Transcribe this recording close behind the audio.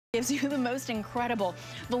Gives you the most incredible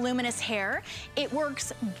voluminous hair. It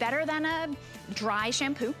works better than a dry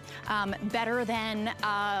shampoo, better than,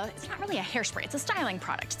 it's not really a hairspray, it's a styling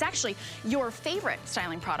product. It's actually your favorite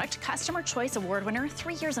styling product, Customer Choice Award winner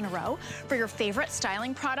 3 years in a row for your favorite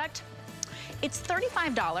styling product. It's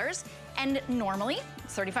 $35, and normally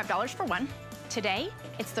it's $35 for one. Today,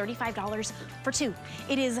 it's $35 for two.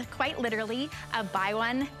 It is quite literally a buy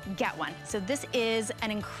one, get one. So this is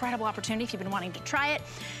an incredible opportunity if you've been wanting to try it.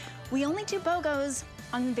 We only do BOGOs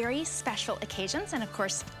on very special occasions, and of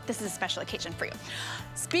course, this is a special occasion for you.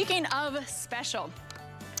 Speaking of special,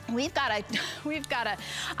 I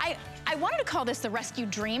wanted to call this the Rescue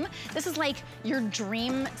Dream. This is like your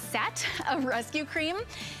dream set of rescue cream.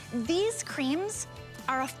 These creams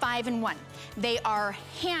are a 5-in-1. They are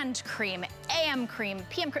hand cream, AM cream,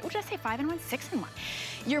 PM cream. What did I say, 5-in-1? 6-in-1.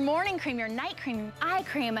 Your morning cream, your night cream, eye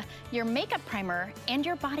cream, your makeup primer, and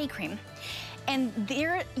your body cream. And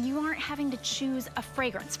there, you aren't having to choose a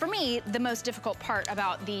fragrance. For me, the most difficult part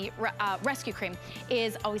about the rescue cream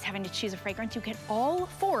is always having to choose a fragrance. You get all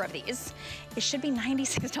 4 of these. It should be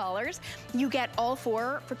 $96. You get all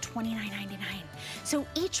 4 for $29.99. So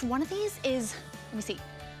each one of these is, let me see,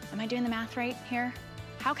 am I doing the math right here?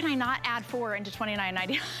 How can I not add 4 into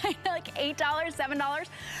 $29.99? Like $8, $7?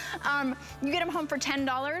 You get them home for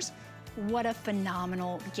 $10. What a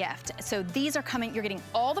phenomenal gift. So these are coming, you're getting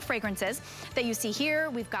all the fragrances that you see here.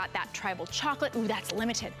 We've got that tribal chocolate. Ooh, that's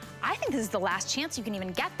limited. I think this is the last chance you can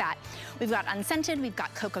even get that. We've got unscented, we've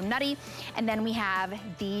got cocoa nutty, and then we have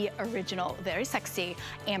the original, very sexy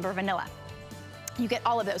amber vanilla. You get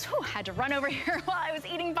all of those. Whew, had to run over here while I was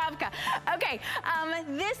eating babka. Okay,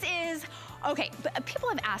 this is, okay, but people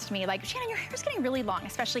have asked me, like, Shannon, your hair's getting really long,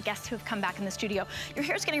 especially guests who have come back in the studio. Your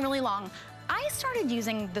hair's getting really long. I started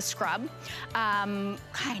using the scrub,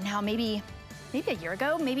 now maybe a year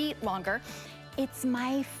ago, maybe longer. It's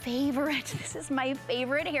my favorite. This is my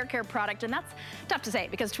favorite hair care product, and that's tough to say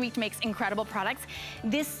because Tweaked makes incredible products.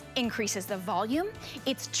 This increases the volume.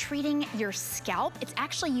 It's treating your scalp. It's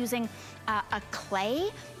actually using a clay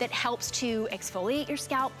that helps to exfoliate your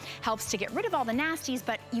scalp, helps to get rid of all the nasties,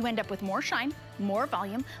 but you end up with more shine, more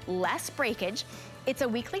volume, less breakage. It's a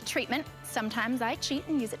weekly treatment. Sometimes I cheat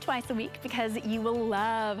and use it twice a week because you will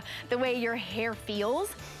love the way your hair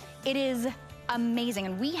feels. It is amazing,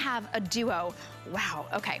 and we have a duo. Wow,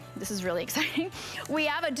 okay, this is really exciting. We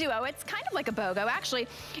have a duo. It's kind of like a BOGO. Actually,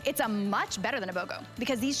 it's a much better than a BOGO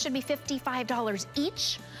because these should be $55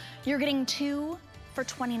 each. You're getting 2 for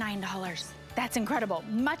 $29. That's incredible,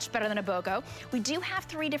 much better than a BOGO. We do have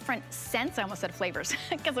 3 different scents. I almost said flavors,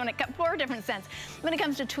 because when it comes, 4 different scents. When it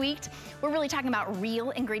comes to Tweaked, we're really talking about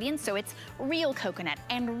real ingredients. So it's real coconut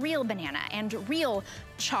and real banana and real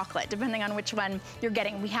chocolate, depending on which one you're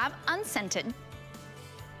getting. We have unscented,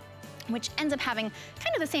 which ends up having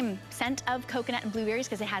kind of the same scent of coconut and blueberries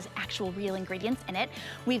because it has actual real ingredients in it.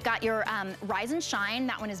 We've got your Rise and Shine.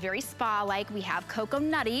 That one is very spa-like. We have Cocoa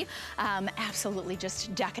Nutty. Absolutely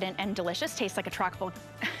just decadent and delicious. Tastes like a tropical,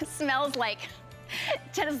 smells like,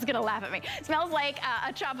 Dennis is gonna laugh at me. Smells like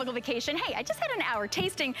a tropical vacation. Hey, I just had an hour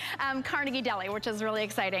tasting Carnegie Deli, which is really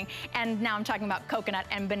exciting. And now I'm talking about coconut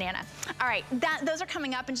and banana. All right, those are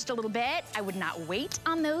coming up in just a little bit. I would not wait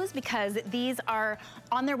on those because these are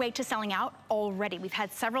on their way to selling out already. We've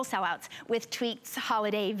had several sellouts with Tweaked's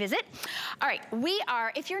holiday visit. All right, we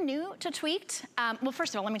are, if you're new to Tweaked, well,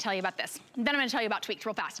 first of all, let me tell you about this. Then I'm gonna tell you about Tweaked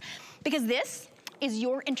real fast. Because this is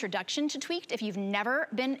your introduction to Tweaked. If you've never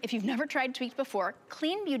tried Tweaked before,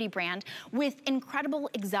 clean beauty brand with incredible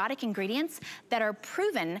exotic ingredients that are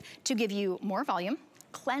proven to give you more volume,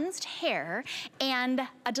 cleansed hair, and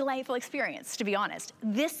a delightful experience, to be honest.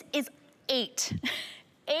 This is 8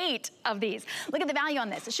 of these. Look at the value on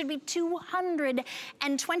this. It should be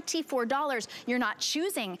 $224. You're not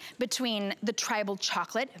choosing between the tribal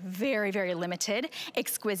chocolate, very, very limited,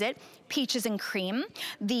 exquisite, peaches and cream,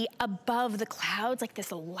 the above the clouds, like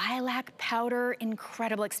this lilac powder,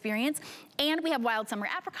 incredible experience. And we have wild summer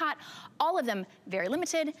apricot, all of them very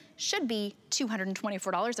limited, should be $224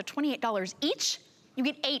 or $28 each. You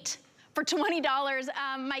get 8 for $20.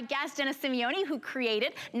 My guest, Dennis Simeone, who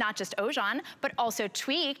created not just Ojon, but also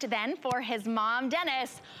Tweaked then for his mom,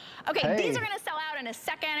 Dennis. Okay, hey. These are gonna sell out in a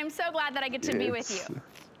second. I'm so glad that I get to be with you.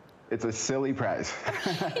 It's a silly price.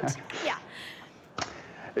 Right? Yeah.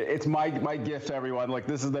 It's my gift to everyone. Like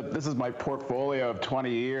this is my portfolio of 20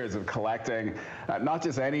 years of collecting, not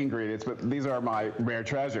just any ingredients, but these are my rare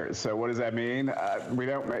treasures. So what does that mean? We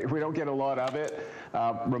don't get a lot of it.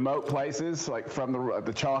 Remote places, like from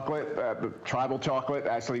the chocolate, the tribal chocolate,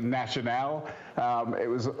 actually Nacional. It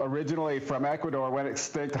was originally from Ecuador, went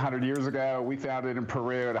extinct 100 years ago. We found it in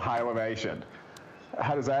Peru at a high elevation.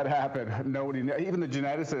 How does that happen? Nobody knows. Even the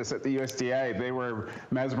geneticists at the USDA, they were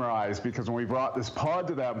mesmerized because when we brought this pod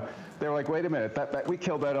to them, they were like, wait a minute, that we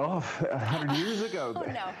killed that off 100 years ago. Oh,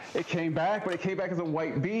 no. It came back, but it came back as a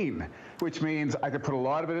white bean, which means I could put a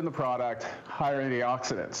lot of it in the product, higher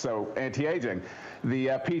antioxidants, so anti-aging.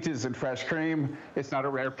 The peaches and fresh cream, it's not a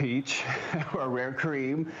rare peach or a rare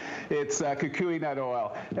cream. It's kukui nut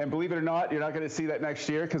oil. And believe it or not, you're not going to see that next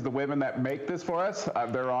year because the women that make this for us,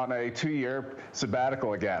 they're on a 2-year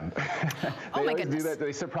sabbatical again. They oh my always goodness. do that.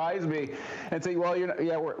 They surprise me and say, well,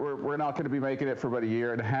 we're not going to be making it for about 1.5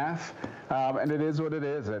 years. And it is what it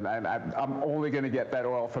is. And I'm only going to get that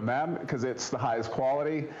oil from them because it's the highest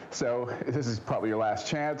quality. So this is probably your last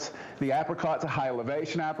chance. The apricot's a high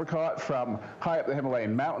elevation apricot from high up the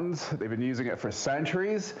Himalayan mountains. They've been using it for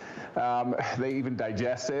centuries. They even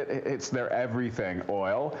digest it. It's their everything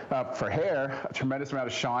oil. For hair, a tremendous amount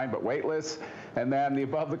of shine, but weightless. And then the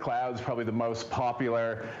above the clouds, probably the most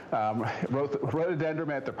popular, rhododendron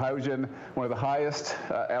anthropogen, one of the highest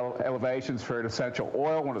elevations for an essential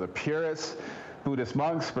oil, one of the purest. Buddhist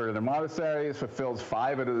monks burn in their monasteries, fulfills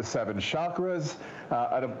 5 out of the 7 chakras.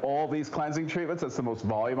 Out of all these cleansing treatments, that's the most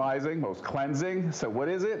volumizing, most cleansing. So what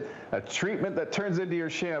is it? A treatment that turns into your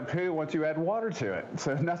shampoo once you add water to it.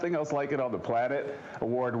 So nothing else like it on the planet,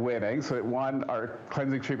 award-winning. So it won, our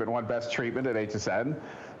cleansing treatment won Best Treatment at HSN.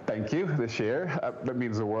 Thank you, this year. That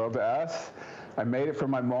means the world to us. I made it for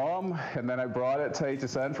my mom, and then I brought it to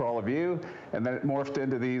HSN for all of you, and then it morphed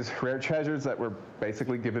into these rare treasures that we're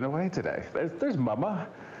basically giving away today. There's Mama.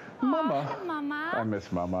 Mama. Hi, Mama. I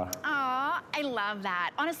miss Mama. Aw, I love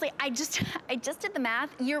that. Honestly, I just did the math.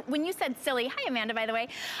 When you said silly, hi Amanda, by the way.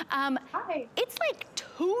 Hi. It's like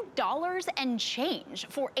 $2 and change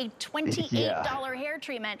for a $28 hair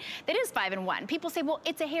treatment that is 5-in-1. People say, well,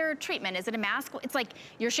 it's a hair treatment. Is it a mask? It's like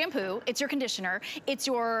your shampoo, it's your conditioner, it's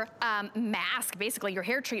your mask, basically your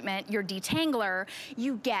hair treatment, your detangler.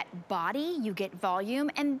 You get body, you get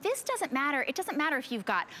volume, and this doesn't matter. It doesn't matter if you've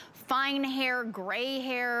got fine hair, gray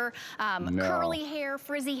hair, curly hair,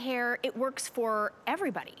 frizzy hair. It works for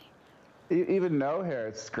everybody. Even no hair,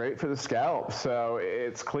 it's great for the scalp. So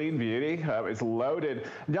it's clean beauty. It's loaded,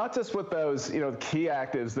 not just with those, key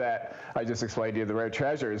actives that I just explained to you, the rare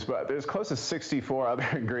treasures, but there's close to 64 other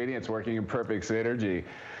ingredients working in perfect synergy.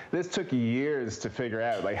 This took years to figure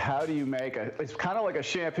out. Like, how do you make it's kind of like a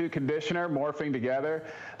shampoo conditioner morphing together.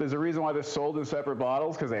 There's a reason why they're sold in separate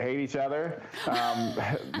bottles, because they hate each other.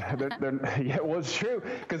 Yeah, well, it's true,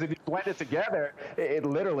 because if you blend it together,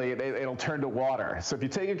 it'll turn to water. So if you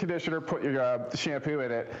take a conditioner, put your shampoo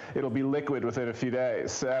in it, it'll be liquid within a few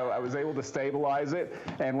days. So I was able to stabilize it,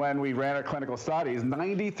 and when we ran our clinical studies,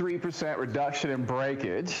 93% reduction in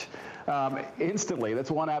breakage. Instantly.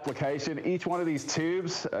 That's one application. Each one of these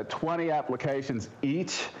tubes, 20 applications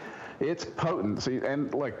each. It's potent.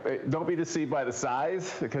 And look, don't be deceived by the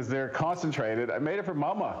size because they're concentrated. I made it for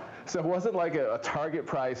Mama. So it wasn't like a Target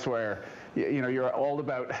price where you're all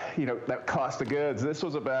about that cost of goods. This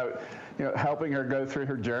was about helping her go through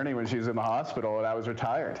her journey when she was in the hospital and I was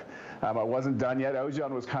retired. I wasn't done yet. Ojon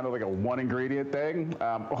was kind of like a one ingredient thing.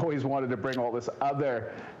 Always wanted to bring all this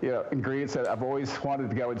other ingredients that I've always wanted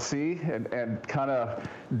to go and see and kind of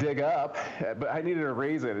dig up, but I needed a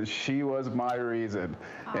reason, and she was my reason.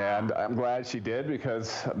 And I'm glad she did,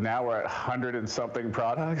 because now we're at 100 and something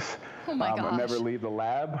products. Oh my gosh. I never leave the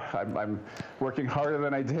lab. I'm working harder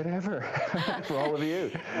than I did ever for all of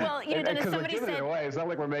you. Well, Dennis, somebody said, it away. It's not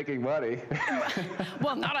like we're making money.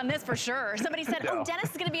 Well, not on this for sure. Somebody said, oh, Dennis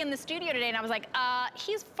is going to be in the studio today, and I was like,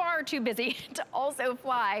 he's far too busy to also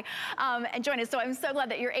fly and join us. So I'm so glad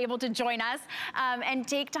that you're able to join us and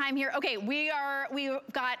take time here. Okay, we've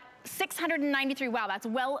got 693. Wow, that's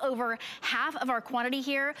well over half of our quantity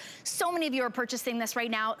here. So many of you are purchasing this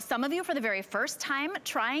right now. Some of you for the very first time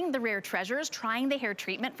trying the rare treasures, trying the hair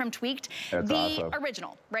treatment from Tweaked. That's awesome.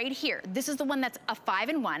 Original right here. This is the one that's a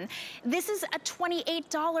 5-in-1. This is a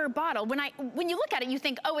 $28 bottle. When you look at it, you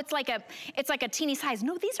think, oh, it's like a teeny size.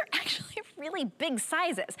 No, these are actually really big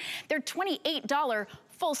sizes. They're $28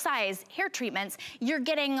 full size hair treatments. You're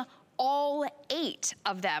getting all 8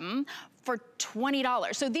 of them for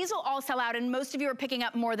 $20. So these will all sell out, and most of you are picking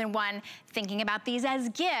up more than one, thinking about these as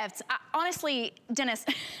gifts. Honestly, Dennis,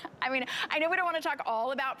 I mean, I know we don't want to talk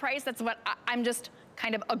all about price. That's what I'm just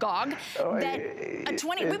kind of agog. We'd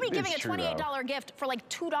be giving a $28 gift for like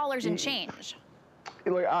 $2 and change.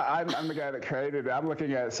 Look, I'm the guy that created it. I'm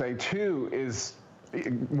looking at it saying 2 is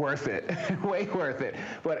worth it, way worth it.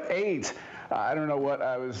 But 8, I don't know what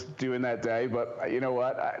I was doing that day, but you know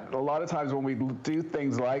what? A lot of times when we do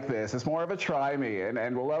things like this, it's more of a try me,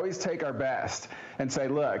 and we'll always take our best and say,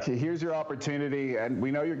 look, here's your opportunity, and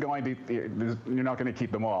we know you're not going to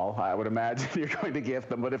keep them all. I would imagine you're going to gift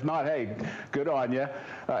them, but if not, hey, good on you.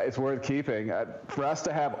 It's worth keeping. For us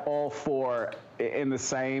to have all 4 in the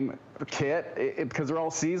same kit, because they're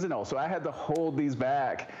all seasonal, so I had to hold these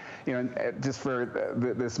back, just for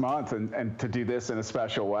this month, and to do this in a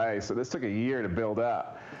special way. So this took a year to build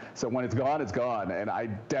up. So when it's gone, it's gone. And I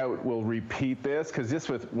doubt we'll repeat this, because just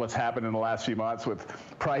with what's happened in the last few months with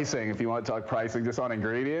pricing, if you want to talk pricing just on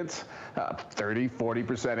ingredients, 30,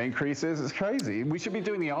 40% increases is crazy. We should be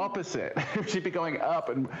doing the opposite. We should be going up.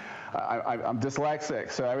 And I'm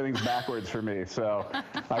dyslexic, so everything's backwards for me. So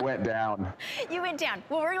I went down. You went down.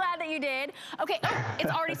 Well, we're glad that you did. Okay,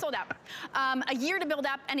 it's already sold out. A year to build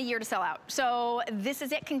up and a year to sell out. So this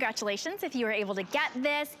is it. Congratulations if you were able to get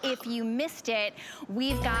this. If you missed it,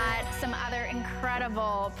 we've got some other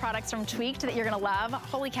incredible products from Tweaked that you're gonna love.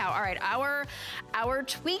 Holy cow. All right, our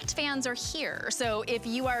Tweaked fans are here. So if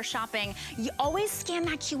you are shopping, you always scan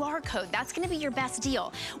that QR code. That's gonna be your best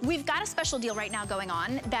deal. We've got a special deal right now going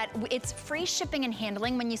on that it's free shipping and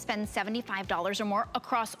handling when you spend $75 or more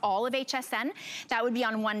across all of HSN. That would be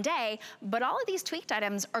on one day, but all of these Tweaked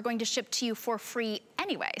items are going to ship to you for free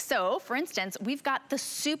anyway. So for instance, we've got the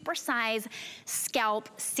Supersize Scalp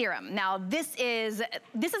Serum. Now this is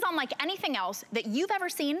unlike anything else that you've ever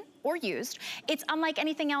seen or used. It's unlike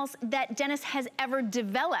anything else that Dennis has ever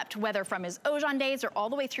developed, whether from his Ojon days or all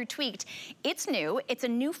the way through Tweaked. It's new, it's a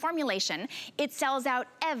new formulation. It sells out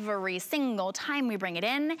every single time we bring it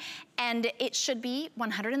in, and it should be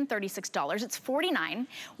 $136. It's $49.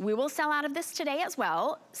 We will sell out of this today as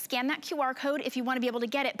well. Scan that QR code if you want to be able to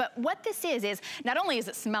get it. But what this is not only does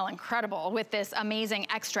it smell incredible with this amazing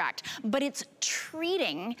extract, but it's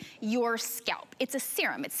treating your scalp. It's a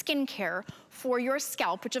serum, it's skincare for your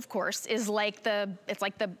scalp, which of course is like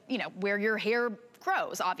where your hair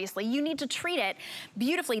grows, obviously. You need to treat it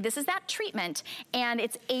beautifully. This is that treatment, and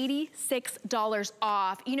it's $86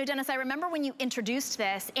 off. You know, Dennis, I remember when you introduced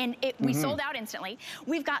this, and we sold out instantly.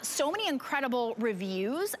 We've got so many incredible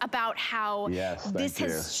reviews about how this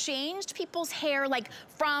has changed people's hair, like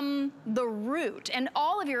from the root. And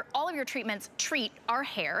all of your treatments treat our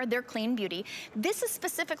hair. They're clean beauty. This is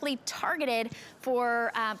specifically targeted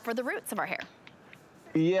for the roots of our hair.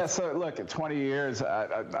 Yeah, so look, at 20 years,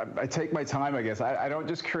 I take my time, I guess. I don't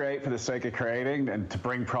just create for the sake of creating and to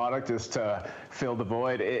bring product just to fill the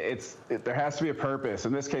void. There has to be a purpose.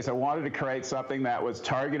 In this case, I wanted to create something that was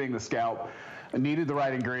targeting the scalp. I needed the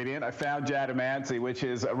right ingredient. I found Jadamancy, which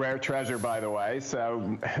is a rare treasure, by the way.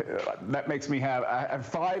 So that makes me I have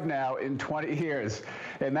 5 now in 20 years.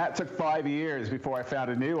 And that took 5 years before I found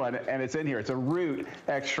a new one. And it's in here. It's a root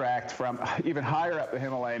extract from even higher up the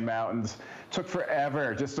Himalayan mountains. Took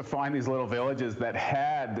forever just to find these little villages that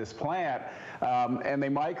had this plant. And they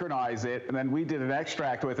micronized it. And then we did an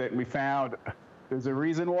extract with it, and we found there's a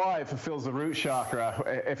reason why it fulfills the root chakra.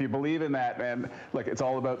 If you believe in that, and look, it's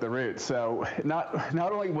all about the roots. So not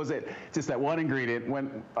only was it just that one ingredient,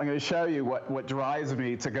 when I'm going to show you what drives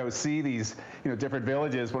me to go see these different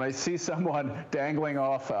villages, when I see someone dangling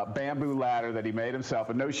off a bamboo ladder that he made himself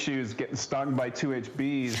and no shoes, getting stung by 2-inch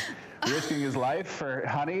bees, risking his life for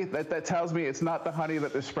honey, that tells me it's not the honey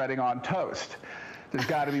that they're spreading on toast. There's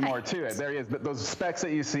got to be more to it. There he is. But those specks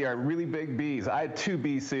that you see are really big bees. I had 2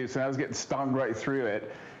 bee suits, and I was getting stung right through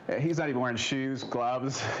it. He's not even wearing shoes,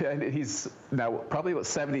 gloves, and he's now probably about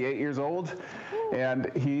 78 years old, and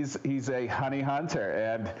he's a honey hunter.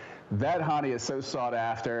 And that honey is so sought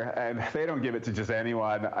after, and they don't give it to just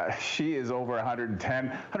anyone. She is over 110,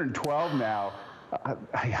 112 now.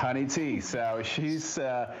 Honey tea. So she's,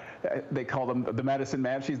 they call them the medicine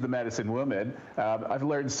man. She's the medicine woman. I've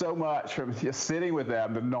learned so much from just sitting with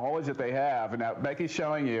them, the knowledge that they have. And now Becky's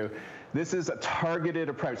showing you, this is a targeted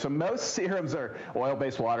approach. So most serums are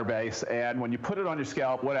oil-based, water-based, and when you put it on your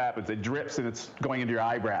scalp, what happens? It drips and it's going into your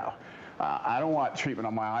eyebrow. I don't want treatment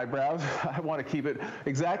on my eyebrows. I want to keep it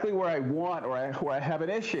exactly where I want, or where I have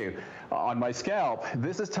an issue on my scalp.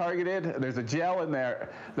 This is targeted. There's a gel in there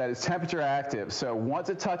that is temperature active. So once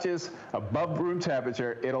it touches above room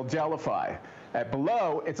temperature, it'll gelify. At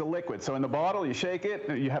below, it's a liquid. So in the bottle, you shake it.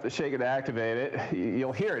 You have to shake it to activate it.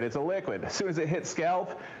 You'll hear it. It's a liquid. As soon as it hits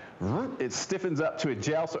scalp, it stiffens up to a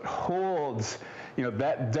gel, so it holds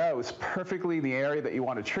that dose perfectly in the area that you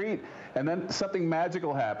want to treat, and then something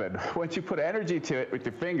magical happened. Once you put energy to it with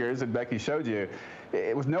your fingers, and Becky showed you,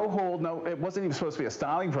 it was no hold, it wasn't even supposed to be a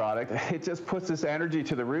styling product. It just puts this energy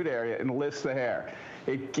to the root area and lifts the hair.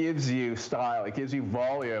 it gives you style, it gives you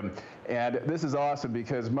volume. And this is awesome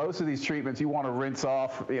because most of these treatments you want to rinse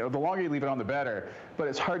off, the longer you leave it on, the better. But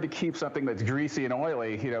it's hard to keep something that's greasy and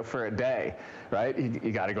oily, for a day, right?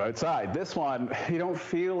 You got to go outside. This one, you don't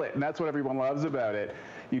feel it, and that's what everyone loves about it.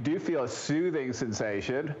 You do feel a soothing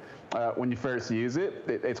sensation when you first use it.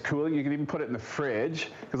 It's cooling. You can even put it in the fridge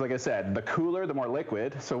because, like I said, the cooler, the more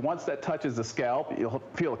liquid. So once that touches the scalp, you'll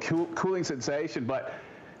feel a cooling sensation. But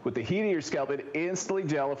with the heat of your scalp, it instantly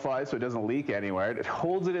gelifies so it doesn't leak anywhere. It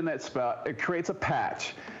holds it in that spot. It creates a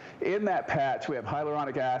patch. In that patch, we have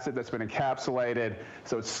hyaluronic acid that's been encapsulated,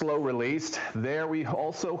 so it's slow released. There we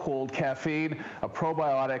also hold caffeine, a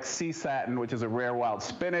probiotic, sea satin, which is a rare wild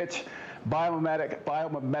spinach, biomimetic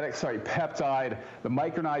peptide, the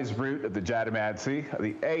micronized root of the jadamancy,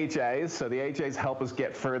 the AHAs. So the AHAs help us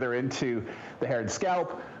get further into the hair and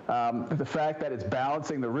scalp. The fact that it's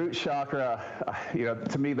balancing the root chakra,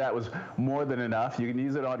 to me that was more than enough. You can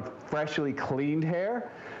use it on freshly cleaned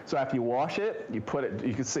hair. So after you wash it, you put it,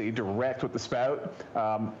 you can see direct with the spout.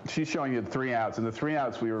 She's showing you the 3 ounce, and the 3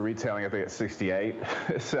 ounce we were retailing, I think, at 68.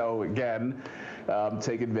 So again,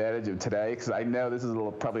 take advantage of today because I know this is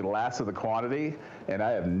probably last of the quantity, and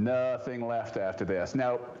I have nothing left after this.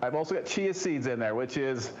 Now, I've also got chia seeds in there, which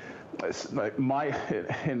is like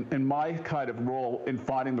in my kind of role in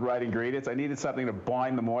finding the right ingredients. I needed something to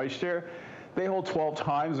bind the moisture. They hold 12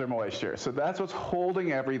 times their moisture. So that's what's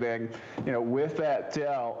holding everything, with that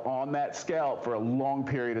gel on that scalp for a long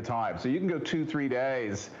period of time. So you can go 2-3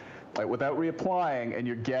 days without reapplying, and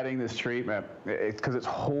you're getting this treatment because it's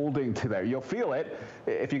holding to there. You'll feel it.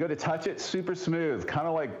 If you go to touch it, super smooth, kind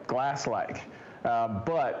of like glass-like,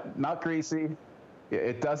 but not greasy.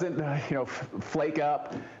 It doesn't, flake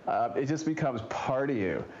up. It just becomes part of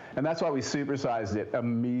you. And that's why we supersized it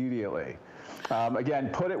immediately. Again,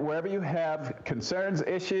 put it wherever you have concerns,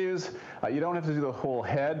 issues. You don't have to do the whole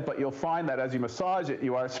head, but you'll find that as you massage it,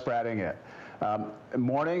 you are spreading it.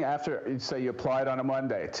 Morning after, say you applied on a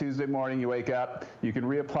Monday, Tuesday morning you wake up, you can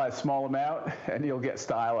reapply a small amount and you'll get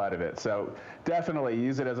style out of it. So definitely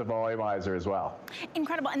use it as a volumizer as well.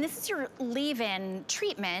 Incredible. And this is your leave-in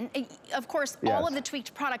treatment. Of course, yes. All of the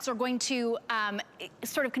tweaked products are going to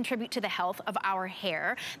sort of contribute to the health of our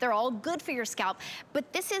hair. They're all good for your scalp,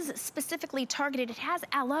 but this is specifically targeted. It has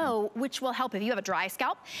aloe, which will help if you have a dry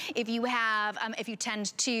scalp. If you have, if you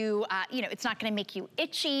tend to, it's not going to make you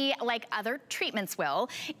itchy like other treatments will.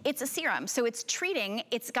 It's a serum, so it's treating.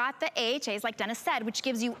 It's got the AHAs, like Dennis said, which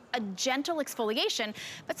gives you a gentle exfoliation.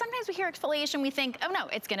 But sometimes we hear exfoliation, we think, oh no,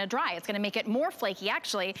 it's gonna dry. It's gonna make it more flaky.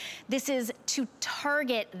 Actually, this is to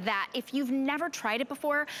target that. If you've never tried it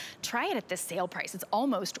before, try it at this sale price. It's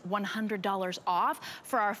almost $100 off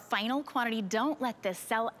for our final quantity. Don't let this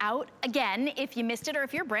sell out again. If you missed it or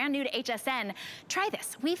if you're brand new to HSN, try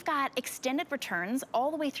this. We've got extended returns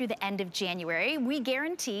all the way through the end of January. We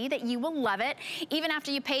guarantee that you will love it. Even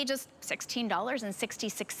after you pay just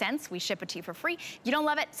 $16.66, we ship it to you for free. You don't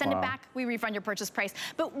love it, send it back, we refund your purchase price.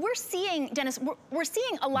 But we're seeing, Dennis, we're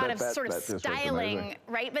seeing a lot of sort of styling,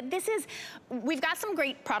 right? But this is, we've got some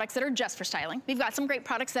great products that are just for styling. We've got some great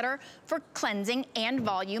products that are for cleansing and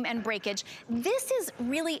volume and breakage. This is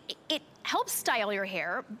really, it helps style your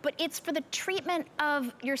hair, but it's for the treatment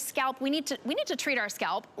of your scalp. We need to treat our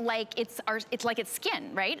scalp like it's like it's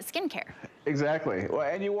skin, right? Skincare. Exactly. Well,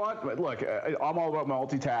 and you want, look, I'm all about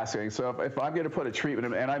multitasking. So if I'm going to put a treatment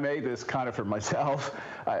in, and I made this kind of for myself,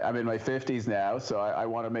 I'm in my 50s now, so I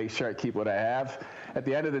want to make sure I keep what I have. At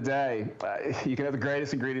the end of the day, you can have the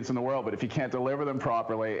greatest ingredients in the world, but if you can't deliver them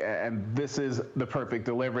properly, and this is the perfect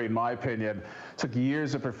delivery, in my opinion, took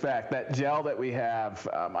years to perfect. That gel that we have,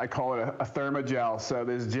 I call it a thermogel. So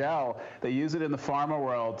this gel, they use it in the pharma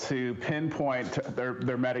world to pinpoint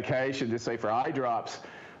their medication, just say for eye drops.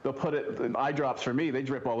 They'll put it in eye drops for me, they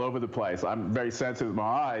drip all over the place. I'm very sensitive with my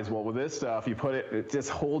eyes. Well, with this stuff, you put it, it just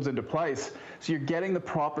holds into place. So you're getting the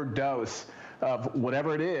proper dose of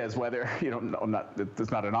whatever it is, whether,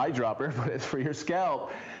 it's not an eyedropper, but it's for your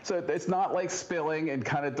scalp. So it's not like spilling and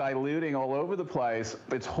kind of diluting all over the place.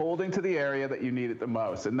 It's holding to the area that you need it the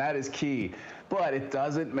most, and that is key. But it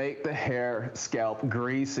doesn't make the hair scalp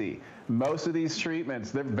greasy. Most of these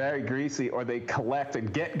treatments, they're very greasy, or they collect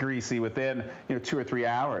and get greasy within 2 or 3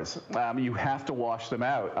 hours. You have to wash them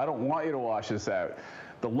out. I don't want you to wash this out.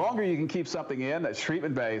 The longer you can keep something in that's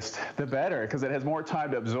treatment-based, the better, because it has more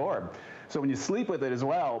time to absorb. So when you sleep with it as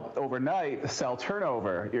well, overnight, cell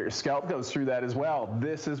turnover, your scalp goes through that as well.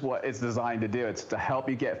 This is what it's designed to do. It's to help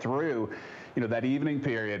you get through you know, that evening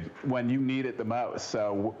period when you need it the most.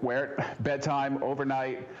 So wear it bedtime,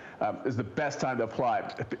 overnight, is the best time to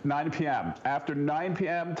apply. 9 p.m. After 9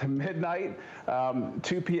 p.m. to midnight,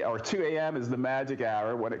 2 a.m. is the magic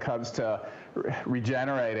hour when it comes to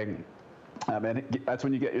regenerating. And that's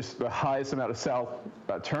when you get the highest amount of cell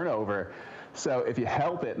turnover. So if you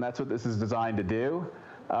help it, and that's what this is designed to do,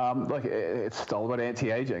 look, it's all about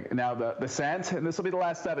anti-aging. Now the scent, and this will be the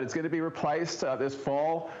last step, it's going to be replaced this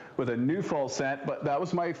fall with a new fall scent, but that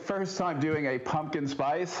was my first time doing a pumpkin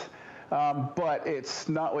spice. But it's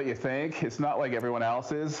not what you think. It's not like everyone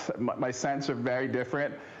else's. My scents are very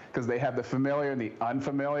different because they have the familiar and the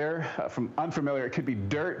unfamiliar. From unfamiliar, it could be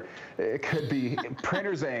dirt. It could be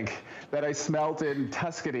printer's ink that I smelt in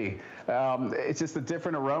Tuscany. It's just the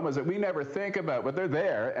different aromas that we never think about, but they're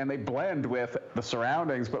there and they blend with the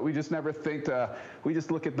surroundings, but we just never think we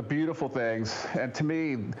just look at the beautiful things. And to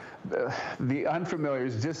me, the unfamiliar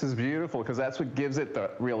is just as beautiful because that's what gives it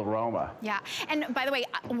the real aroma. Yeah, and by the way,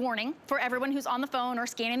 warning for everyone who's on the phone or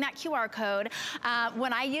scanning that QR code,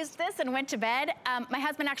 when I used this and went to bed, my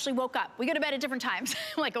husband actually woke up. We go to bed at different times.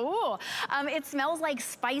 I'm like, ooh, it smells like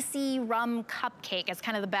spicy rum cupcake is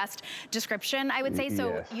kind of the best description, I would say. So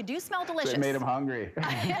yes. You do smell delicious. So it made him hungry.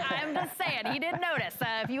 I'm just saying, he did notice.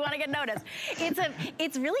 If you want to get noticed,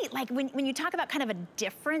 it's really like when you talk about kind of a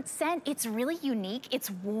different scent, it's really unique. It's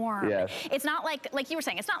warm. Yes. It's not like you were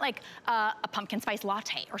saying, it's not like a pumpkin spice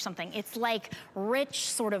latte or something. It's like rich,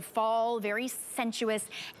 sort of fall, very sensuous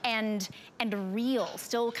and real.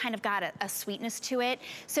 Still kind of got a sweetness to it.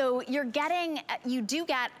 So you do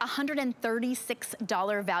get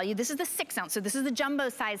 $136 value. This is the 6 ounce, so this is the jumbo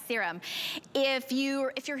size serum. If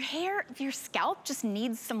your scalp just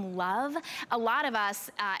needs some love, a lot of us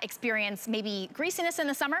experience maybe greasiness in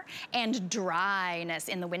the summer and dryness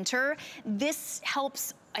in the winter. This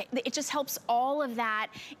helps. It just helps all of that,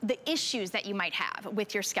 the issues that you might have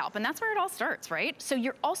with your scalp. And that's where it all starts, right? So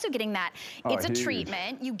you're also getting that, it's a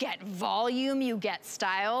treatment, you get volume, you get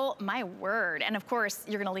style, my word. And of course,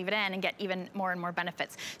 you're gonna leave it in and get even more and more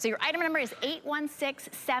benefits. So your item number is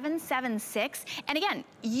 816776. And again,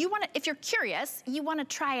 if you're curious, you wanna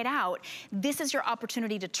try it out, this is your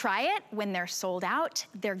opportunity to try it. When they're sold out,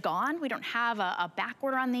 they're gone. We don't have a back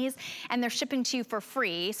order on these, and they're shipping to you for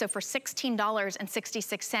free. So for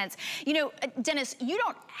 $16.66. You know, Dennis, you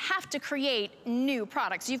don't have to create new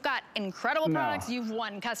products. You've got incredible products. You've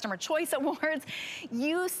won Customer Choice Awards.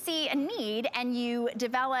 You see a need and you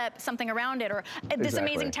develop something around it, or this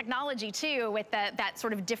amazing technology too with that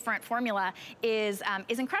sort of different formula is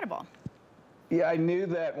incredible. Yeah, I knew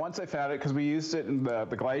that once I found it, because we used it in the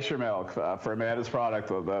glacier milk for Amanda's product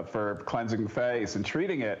for cleansing the face and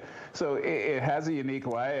treating it. So it has a unique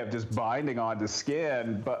way of just binding onto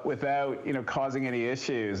skin, but without, you know, causing any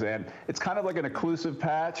issues. And it's kind of like an occlusive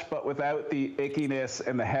patch, but without the ickiness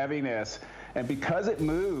and the heaviness. And because it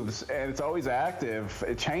moves and it's always active,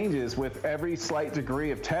 it changes with every slight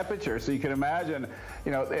degree of temperature. So you can imagine,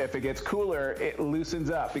 you know, if it gets cooler, it loosens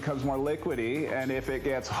up, becomes more liquidy. And if it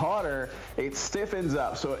gets hotter, it stiffens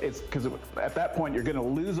up. So because at that point, you're going to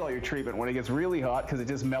lose all your treatment when it gets really hot because it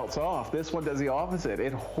just melts off. This one does the opposite.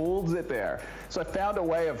 It holds it there. So I found a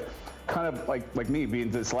way of kind of like me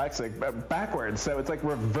being dyslexic, backwards. So it's like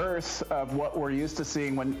reverse of what we're used to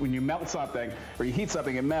seeing when you melt something or you heat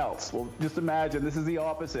something, it melts. Well, just imagine this is the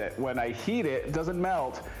opposite. When I heat it, it doesn't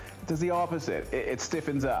melt. It does the opposite. It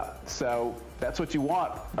stiffens up. So that's what you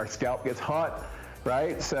want. Our scalp gets hot,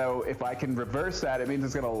 right? So if I can reverse that, it means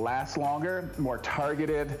it's going to last longer, more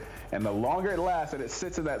targeted, and the longer it lasts and it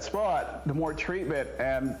sits in that spot, the more treatment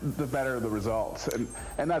and the better the results.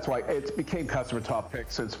 And that's why it became customer top pick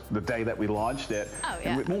since the day that we launched it. Oh, yeah.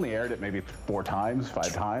 And we've only aired it maybe 4 times,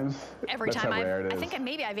 5 times. Every time I think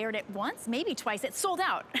maybe I've aired it once, maybe twice. It's sold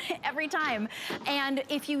out every time. And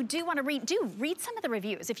if you do want to read some of the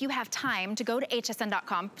reviews. If you have time to go to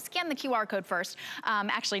hsn.com, scan the QR code first.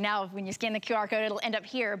 Actually, now when you scan the QR code, it'll end up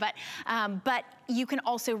here. But you can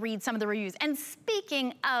also read some of the reviews. And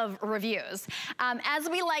speaking of reviews, as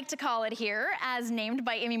we like to call it here, as named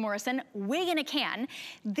by Amy Morrison, wig in a can,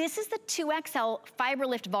 this is the 2XL Fiber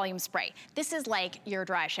Lift Volume Spray. This is like your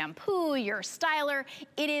dry shampoo, your styler.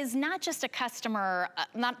 It is not just a customer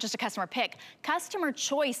pick, Customer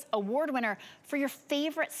Choice Award winner for your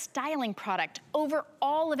favorite styling product over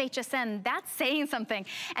all of HSN. That's saying something.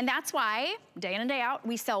 And that's why, day in and day out,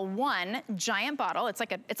 we sell one giant bottle. It's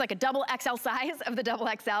like a double XL size of the double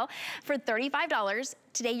XL for $35.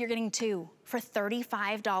 Today you're getting 2 for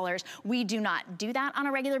 $35. We do not do that on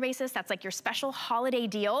a regular basis. That's like your special holiday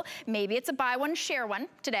deal. Maybe it's a buy one, share one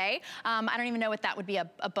today. I don't even know what that would be, a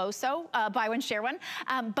BOSO, buy one, share one.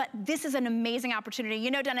 But this is an amazing opportunity.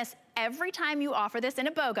 You know, Dennis, every time you offer this in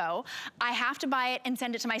a BOGO, I have to buy it and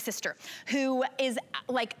send it to my sister, who is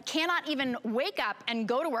like, cannot even wake up and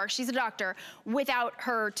go to work, she's a doctor, without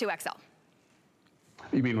her 2XL.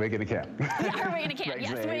 You mean wig in a can? Yeah, her wig in a can.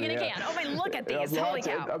 Yes, wig in a can. Oh, man, look at these. Holy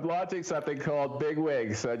cow. I'm launching something called Big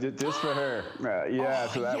Wigs, just for her.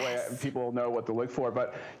 So that way people will know what to look for.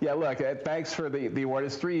 But yeah, look, thanks for the award.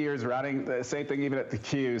 It's 3 years running. The same thing even at the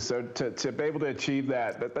Q. So to be able to achieve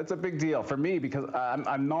that's a big deal for me, because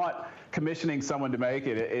I'm not commissioning someone to make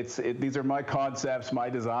it. These are my concepts, my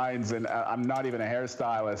designs, and I'm not even a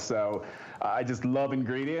hairstylist. So I just love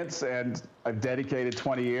ingredients, and I've dedicated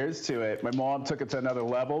 20 years to it. My mom took it to another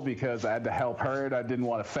level because I had to help her, and I didn't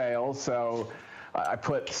want to fail. So I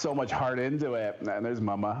put so much heart into it. And there's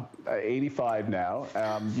Mama, 85 now.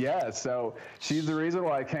 So she's the reason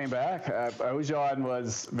why I came back. Ojan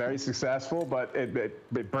was very successful, but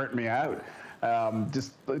it burnt me out.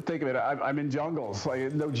 Just think of it, I'm in jungles,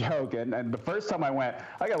 like, no joke. And the first time I went,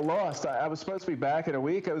 I got lost. I was supposed to be back in a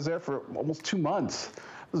week. I was there for almost 2 months.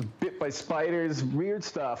 I was bit by spiders, weird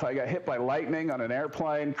stuff. I got hit by lightning on an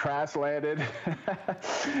airplane, crash landed.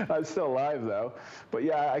 I'm still alive though. But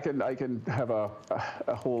yeah, I can have a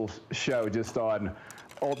whole show just on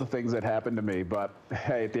all the things that happened to me. But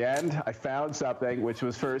hey, at the end, I found something, which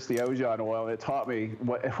was first the Ojan oil. It taught me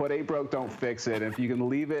what ain't broke, don't fix it. And if you can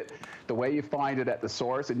leave it the way you find it at the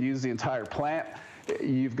source and use the entire plant,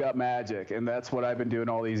 you've got magic. And that's what I've been doing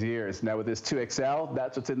all these years. Now with this 2XL,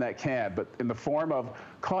 that's what's in that can, but in the form of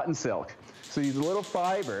cotton silk. So these little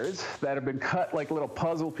fibers that have been cut like little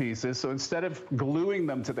puzzle pieces. So instead of gluing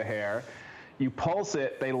them to the hair, you pulse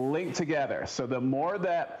it, they link together. So the more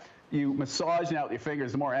that you massage out with your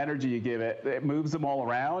fingers, the more energy you give it, it moves them all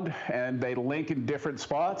around, and they link in different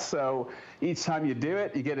spots. So each time you do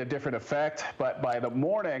it, you get a different effect. But by the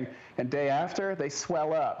morning and day after, they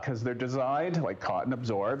swell up because they're designed like cotton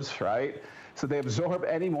absorbs, right? So they absorb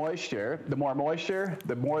any moisture. The more moisture,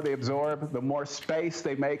 the more they absorb, the more space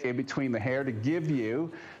they make in between the hair to give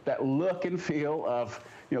you that look and feel of,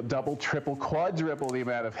 you know, double, triple, quadruple the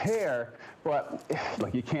amount of hair. But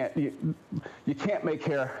like you can't make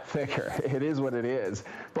hair thicker. It is what it is.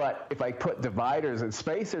 But if I put dividers and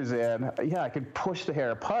spacers in, yeah, I can push the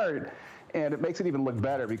hair apart, and it makes it even look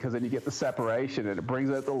better, because then you get the separation and it brings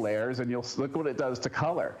out the layers, and you'll look what it does to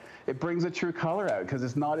color. It brings a true color out because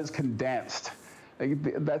it's not as condensed.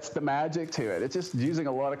 That's the magic to it. It's just using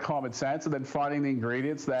a lot of common sense and then finding the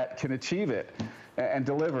ingredients that can achieve it and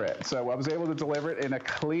deliver it. So I was able to deliver it in a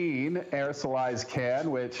clean aerosolized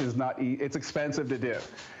can, which is it's expensive to do.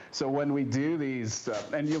 So when we do these,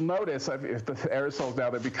 and you'll notice if the aerosols now,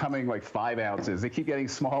 they're becoming like 5 ounces. They keep getting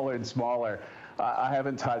smaller and smaller. I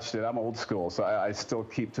haven't touched it. I'm old school, so I still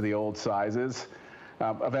keep to the old sizes.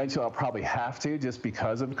 Eventually, I'll probably have to, just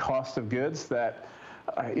because of cost of goods. That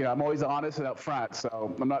I'm always honest and upfront,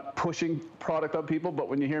 so I'm not pushing product on people. But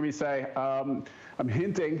when you hear me say, I'm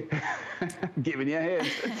hinting, giving you a hint.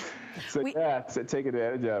 So so take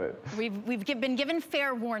advantage of it. We've been given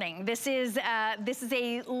fair warning. This is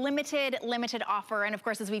a limited offer, and of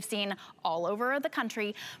course, as we've seen all over the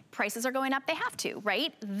country, prices are going up. They have to,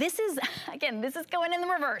 right? This is going in the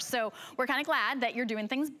reverse. So we're kind of glad that you're doing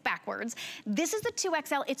things backwards. This is the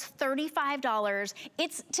 2XL. It's $35.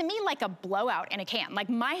 It's, to me, like a blowout in a can. Like,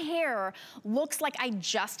 my hair looks like I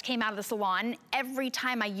just came out of the salon every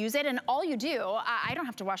time I use it, and all you do, I don't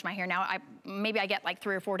have to wash my hair now. Maybe I get like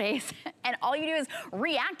 3 or 4 days, and all you do is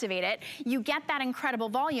reactivate it. You get that incredible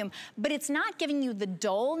volume, but it's not giving you the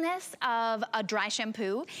dullness of a dry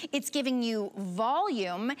shampoo. It's giving you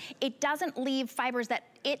volume. It doesn't leave fibers that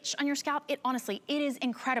itch on your scalp. Honestly, it is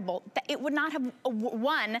incredible. It would not have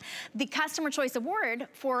won the Customer Choice Award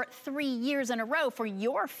for 3 years in a row for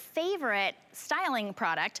your favorite styling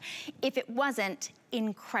product if it wasn't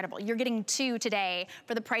incredible. You're getting 2 today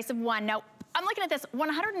for the price of 1. Now, I'm looking at this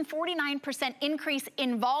 149% increase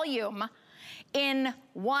in volume in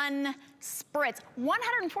one spritz.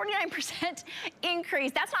 149%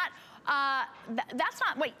 increase. That's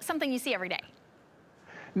not something you see every day.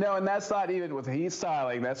 No, and that's not even with heat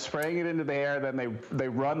styling. That's spraying it into the hair. Then they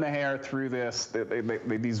run the hair through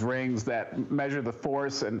these rings that measure the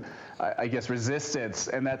force and I guess resistance,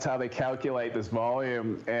 and that's how they calculate this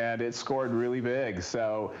volume. And it scored really big.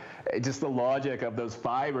 So just the logic of those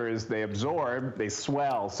fibers, they absorb, they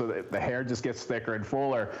swell, so that the hair just gets thicker and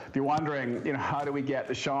fuller. If you're wondering, how do we get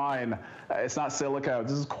the shine? It's not silicone.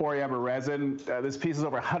 This is coriander resin. This piece is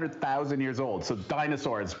over 100,000 years old. So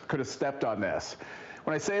dinosaurs could have stepped on this.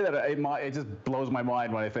 When I say that, it just blows my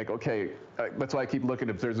mind when I think, okay, that's why I keep looking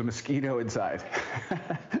if there's a mosquito inside.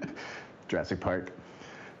 Jurassic Park.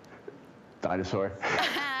 Dinosaur.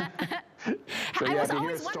 So, I was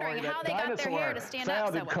always wondering how they got their hair to stand up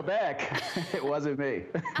so well. In Quebec. It wasn't me.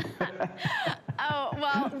 Oh,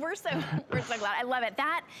 well, we're so glad. I love it.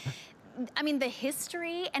 I mean, the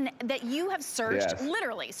history and that you have searched,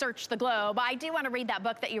 literally searched the globe. I do want to read that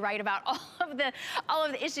book that you write about all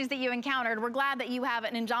of the issues that you encountered. We're glad that you have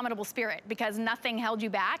an indomitable spirit because nothing held you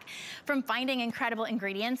back from finding incredible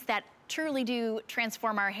ingredients that truly do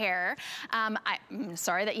transform our hair. I'm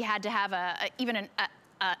sorry that you had to have even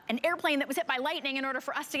an airplane that was hit by lightning in order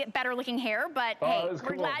for us to get better looking hair, but hey,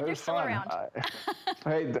 we're glad you're still around.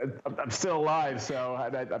 Hey, I'm still alive, so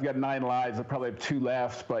I've got 9 lives. I probably have 2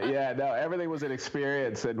 left, but yeah, no, everything was an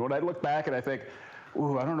experience. And when I look back and I think,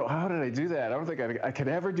 ooh, I don't know, how did I do that? I don't think I could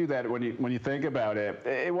ever do that when you think about it.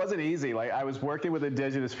 It wasn't easy. Like, I was working with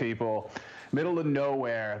indigenous people, middle of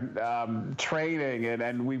nowhere, training,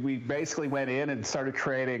 and we basically went in and started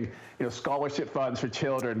creating, scholarship funds for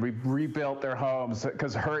children. We rebuilt their homes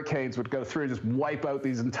because hurricanes would go through and just wipe out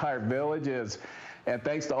these entire villages. And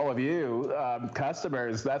thanks to all of you,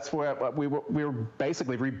 customers, that's what we were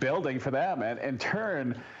basically rebuilding for them. And in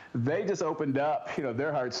turn, they just opened up,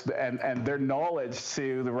 their hearts and their knowledge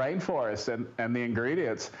to the rainforest and the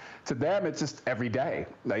ingredients. To them, it's just every day.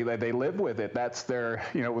 They live with it. That's their,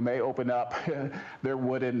 when they open up their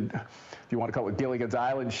wooden, if you want to call it Gilligan's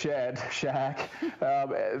Island shack,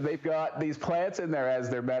 they've got these plants in there as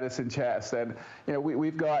their medicine chest. And,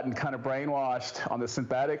 we've gotten kind of brainwashed on the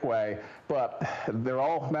synthetic way, but they're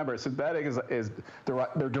all, remember, synthetic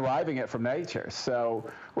they're deriving it from nature. So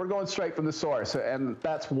we're going straight from the source. And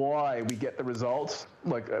that's why we get the results.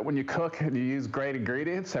 Like when you cook and you use great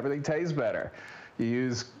ingredients, everything tastes better. You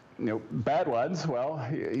use bad ones, well,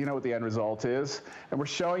 you know what the end result is. And we're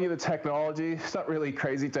showing you the technology. It's not really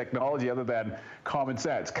crazy technology other than common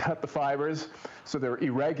sense. Cut the fibers so they're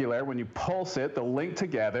irregular. When you pulse it, they'll link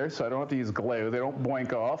together, so I don't have to use glue. They don't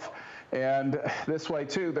boink off. And this way,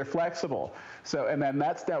 too, they're flexible. So, and then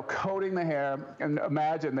that's now coating the hair. And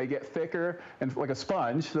imagine they get thicker and like a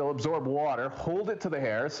sponge. They'll absorb water, hold it to the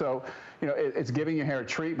hair. So, it's giving your hair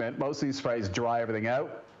treatment. Most of these sprays dry everything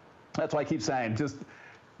out. That's why I keep saying, just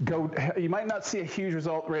go. You might not see a huge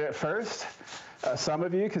result right at first. Some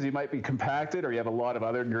of you, because you might be compacted or you have a lot of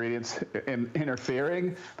other ingredients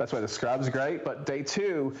interfering. That's why the scrub's great. But day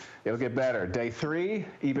 2, it'll get better. Day 3,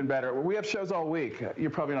 even better. We have shows all week. You're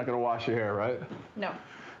probably not going to wash your hair, right? No.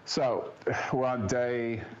 So we're on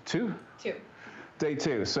day 2? 2. Day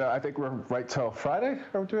 2. So I think we're right till Friday.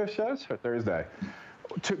 Or do we have shows? Or Thursday?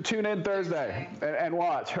 Tune in Thursday and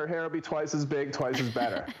watch. Her hair will be twice as big, twice as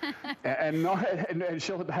better. and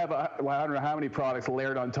she'll have I don't know how many products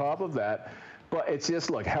layered on top of that. But it's just,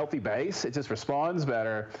 look, healthy base. It just responds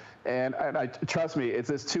better. And trust me, it's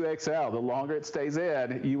this 2XL. The longer it stays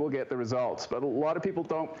in, you will get the results. But a lot of people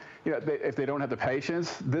don't, if they don't have the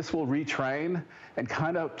patience, this will retrain and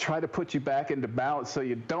kind of try to put you back into balance so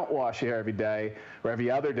you don't wash your hair every day or every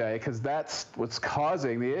other day, because that's what's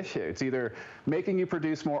causing the issue. It's either making you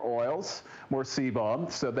produce more oils, more sebum,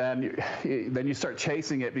 so then you start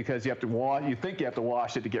chasing it because you have to wash. You think you have to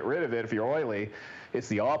wash it to get rid of it if you're oily. It's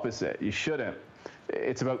the opposite. You shouldn't.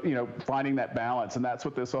 It's about, finding that balance, and that's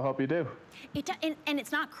what this will help you do. And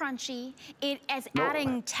it's not crunchy. It is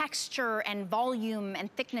adding texture and volume and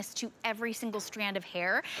thickness to every single strand of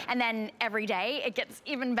hair. And then every day it gets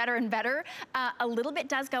even better and better. A little bit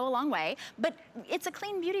does go a long way, but it's a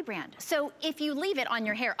clean beauty brand. So if you leave it on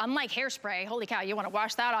your hair, unlike hairspray, holy cow, you want to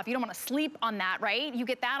wash that off. You don't want to sleep on that, right? You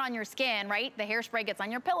get that on your skin, right? The hairspray gets on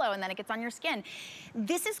your pillow and then it gets on your skin.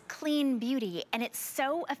 This is clean beauty, and it's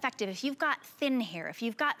so effective. If you've got thin hair, if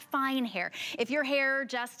you've got fine hair, if your hair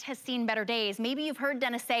just has seen better days, maybe you've heard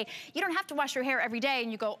dentists say, you don't have to wash your hair every day,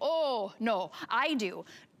 and you go, oh, no, I do.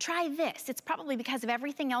 try this. It's probably because of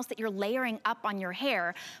everything else that you're layering up on your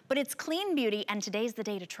hair, but it's clean beauty, and today's the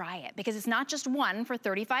day to try it, because it's not just one for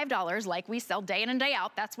 $35 like we sell day in and day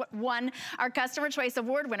out. That's what won our Customer Choice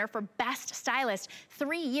Award winner for Best Stylist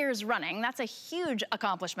 3 years running. That's a huge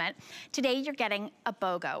accomplishment. Today you're getting a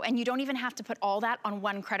BOGO, and you don't even have to put all that on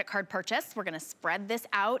one credit card purchase. We're gonna spread this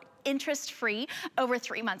out interest-free over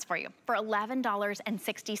 3 months for you for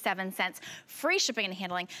 $11.67. Free shipping and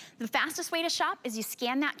handling. The fastest way to shop is you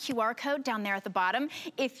scan that QR code down there at the bottom.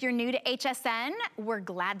 If you're new to HSN, we're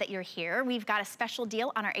glad that you're here. We've got a special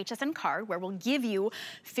deal on our HSN card where we'll give you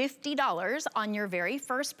 $50 on your very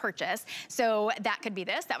first purchase. So that could be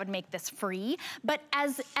this, that would make this free. But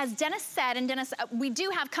as Dennis said, and Dennis, we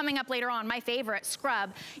do have coming up later on, my favorite,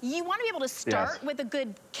 scrub. You wanna be able to start with a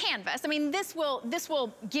good canvas. I mean, this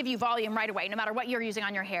will give you volume right away, no matter what you're using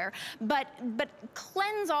on your hair. But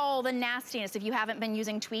cleanse all the nastiness. If you haven't been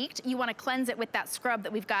using Tweaked, you wanna cleanse it with that scrub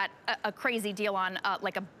that we've got a crazy deal on,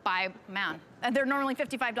 like a they're normally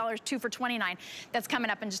 $55, 2 for $29. That's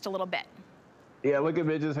coming up in just a little bit. Yeah, look at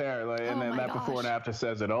Midge's hair, and then that before and after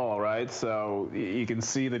says it all, right? So you can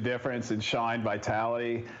see the difference in shine,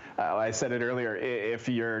 vitality. I said it earlier, if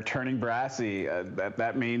you're turning brassy,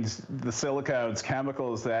 that means the silicones,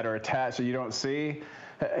 chemicals that are attached that you don't see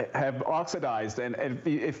have oxidized. And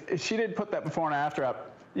if she didn't put that before and after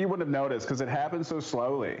up, you wouldn't have noticed, because it happens so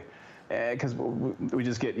slowly. Because we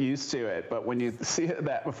just get used to it. But when you see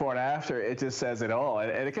that before and after, it just says it all.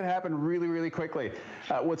 And it can happen really, really quickly.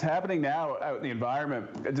 What's happening now out in the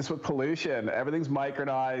environment, just with pollution, everything's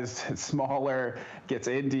micronized, it's smaller, gets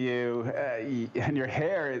into you, and your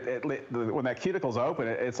hair, when that cuticle's open,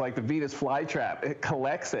 it's like the Venus flytrap. It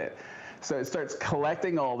collects it. So it starts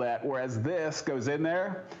collecting all that, whereas this goes in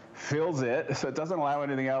there, fills it, so it doesn't allow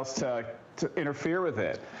anything else to interfere with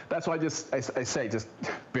it. That's why I say just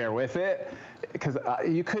bear with it, because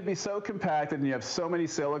you could be so compacted and you have so many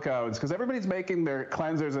silicones, because everybody's making their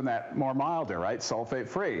cleansers in that more milder, right, sulfate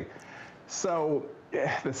free. So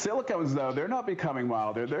the silicones, though, they're not becoming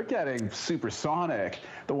milder. They're getting supersonic.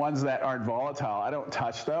 The ones that aren't volatile, I don't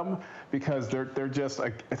touch them, because they're just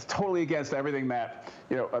like, it's totally against everything that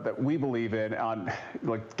that we believe in. On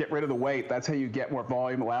like, get rid of the weight. That's how you get more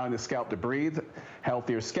volume, allowing the scalp to breathe.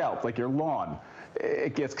 Healthier scalp, like your lawn.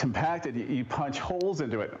 It gets compacted. You punch holes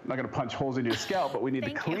into it. I'm not going to punch holes into your scalp, but we need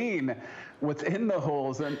to clean what's in the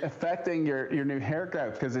holes and affecting your new hair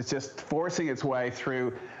growth, because it's just forcing its way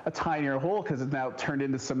through a tinier hole, because it's now turned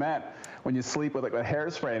into cement when you sleep with like a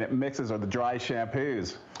hairspray and it mixes, or the dry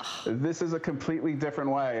shampoos. This is a completely different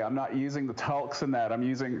way. I'm not using the talcs in that. I'm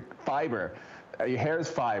using fiber. Your hair is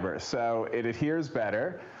fiber, so it adheres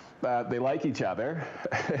better. They like each other.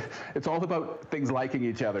 It's all about things liking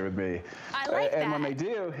each other with me. I like that. And when they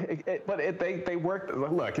do, they work.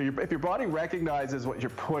 Look, if your body recognizes what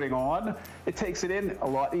you're putting on, it takes it in a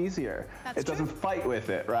lot easier. It doesn't fight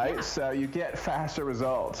with it, right? Yeah. So you get faster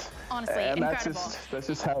results. Honestly, and incredible. That's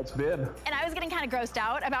just how it's been. And I was getting kind of grossed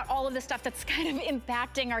out about all of the stuff that's kind of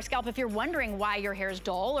impacting our scalp. If you're wondering why your hair is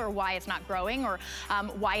dull, or why it's not growing, or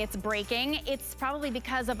why it's breaking, it's probably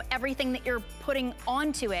because of everything that you're putting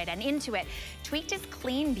onto it and into it. Tweaked is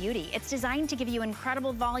clean beauty. It's designed to give you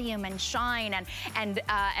incredible volume and shine and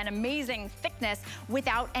an amazing thickness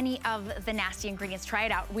without any of the nasty ingredients. Try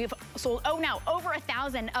it out. We've sold, now over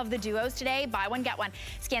 1,000 of the duos today. Buy one, get one.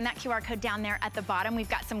 Scan that QR code down there at the bottom. We've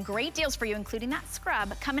got some great deals for you, including that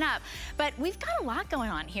scrub coming up. But we've got a lot going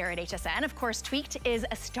on here at HSN. Of course, Tweaked is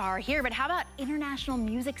a star here, but how about international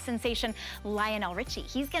music sensation Lionel Richie?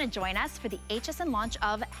 He's gonna join us for the HSN launch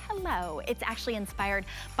of Hello. It's actually inspired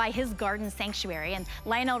by his garden sanctuary, and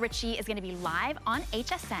Lionel Richie is going to be live on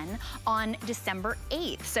HSN on December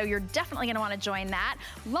 8th. So you're definitely going to want to join that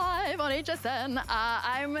live on HSN.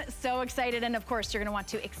 I'm so excited, and of course you're going to want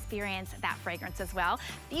to experience that fragrance as well.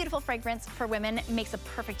 Beautiful fragrance for women, makes a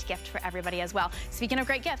perfect gift for everybody as well. Speaking of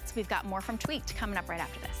great gifts, we've got more from Tweaked coming up right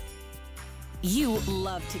after this. You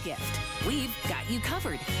love to gift. We've got you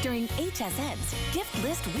covered during HSN's Gift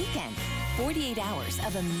List Weekend. 48 hours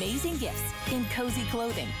of amazing gifts in cozy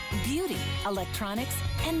clothing, beauty, electronics,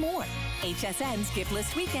 and more. HSN's Gift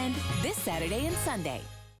List Weekend this Saturday and Sunday.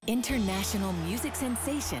 International music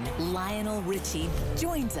sensation Lionel Richie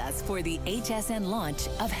joins us for the HSN launch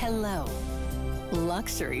of Hello.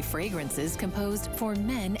 Luxury fragrances composed for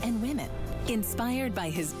men and women. Inspired by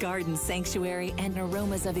his garden sanctuary and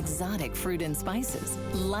aromas of exotic fruit and spices.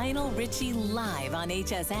 Lionel Richie live on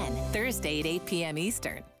HSN, Thursday at 8 p.m.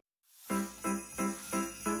 Eastern.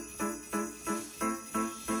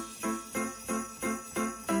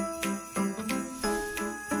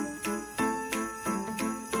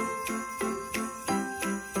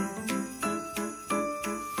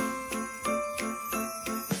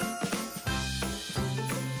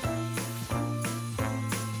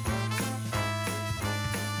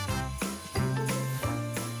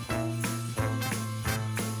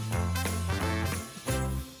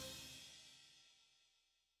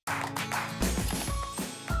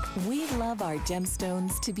 love our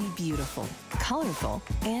gemstones to be beautiful, colorful,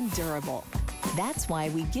 and durable. That's why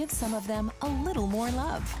we give some of them a little more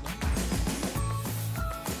love.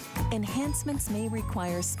 Enhancements may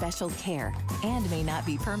require special care and may not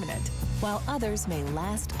be permanent, while others may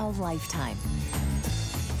last a lifetime.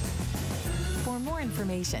 For more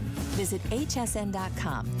information, visit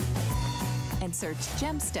hsn.com and search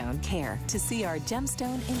Gemstone Care to see our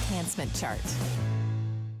gemstone enhancement chart.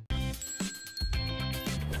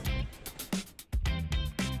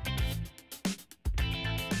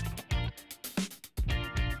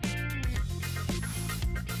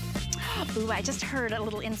 Ooh, I just heard a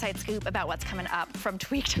little inside scoop about what's coming up from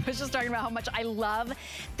Tweaked. I was just talking about how much I love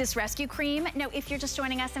this rescue cream. Now, if you're just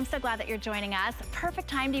joining us, I'm so glad that you're joining us. Perfect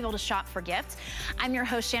time to be able to shop for gifts. I'm your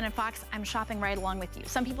host, Shannon Fox. I'm shopping right along with you.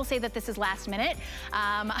 Some people say that this is last minute.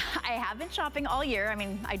 I have been shopping all year. I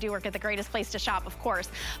mean, I do work at the greatest place to shop, of course,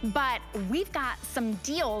 but we've got some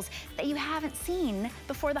deals that you haven't seen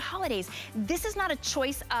before the holidays. This is not a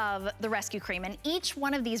choice of the rescue cream, and each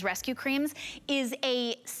one of these rescue creams is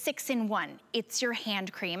a 6-in-1. It's your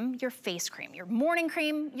hand cream, your face cream, your morning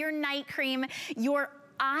cream, your night cream, your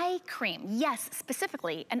eye cream. Yes,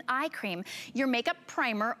 specifically an eye cream. Your makeup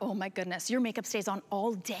primer. Oh my goodness, your makeup stays on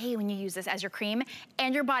all day when you use this as your cream,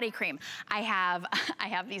 and your body cream. I have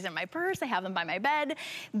these in my purse. I have them by my bed.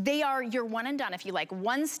 They are your one and done. If you like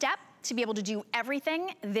one step to be able to do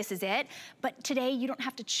everything, this is it. But today you don't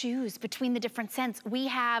have to choose between the different scents. We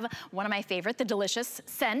have one of my favorite, the delicious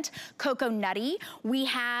scent, Cocoa Nutty. We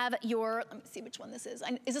have your, let me see which one this is.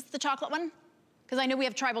 Is this the chocolate one? Because I know we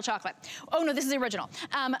have tribal chocolate. Oh no, this is the original.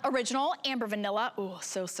 Original, amber vanilla, oh,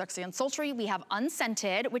 so sexy and sultry. We have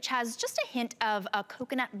unscented, which has just a hint of a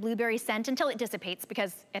coconut blueberry scent until it dissipates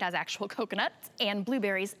because it has actual coconuts and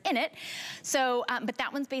blueberries in it. So, but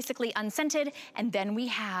that one's basically unscented. And then we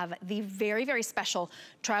have the very, very special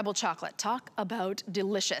tribal chocolate. Talk about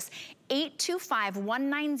delicious.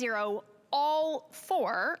 825190, all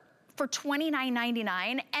four, for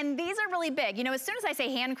 $29.99, and these are really big. You know, as soon as I say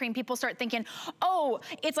hand cream, people start thinking, oh,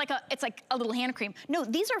 it's like a little hand cream. No,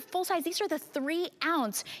 these are full size. These are the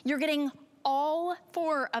 3-ounce. You're getting all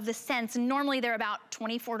 4 of the scents. Normally they're about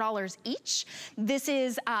 $24 each. This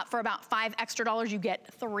is for about $5 extra. You get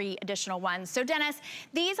 3 additional ones. So Dennis,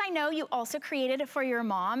 these I know you also created for your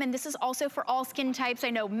mom, and this is also for all skin types. I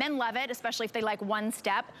know men love it, especially if they like one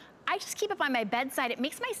step. I just keep it by my bedside. It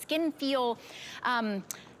makes my skin feel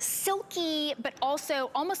silky, but also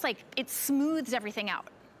almost like it smooths everything out.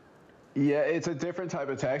 Yeah, it's a different type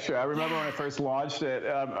of texture. I remember when I first launched it,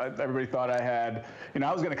 everybody thought I had, you know,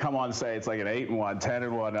 I was going to come on and say it's like an 8-in-1,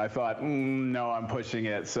 10-in-1. And I thought, no, I'm pushing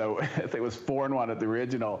it. So I think it was 4-in-1 at the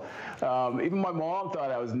original. Even my mom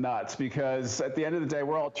thought I was nuts because at the end of the day,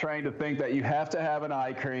 we're all trained to think that you have to have an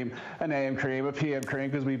eye cream, an AM cream, a PM cream,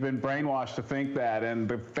 because we've been brainwashed to think that. And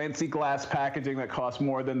the fancy glass packaging that costs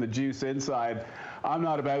more than the juice inside, I'm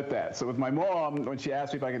not about that. So with my mom, when she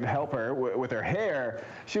asked me if I could help her with her hair,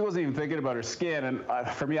 she wasn't even thinking about her skin. And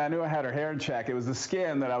for me, I knew I had her hair in check. It was the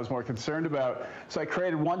skin that I was more concerned about. So I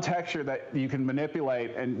created one texture that you can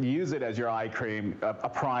manipulate and use it as your eye cream, a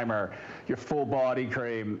primer, your full body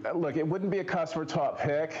cream. Look, it wouldn't be a customer top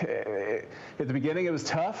pick. At the beginning, it was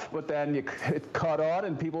tough, but then it caught on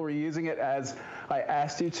and people were using it as I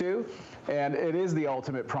asked you to. And it is the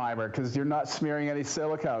ultimate primer because you're not smearing any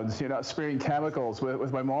silicones. You're not smearing chemicals.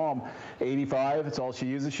 With my mom, 85, it's all she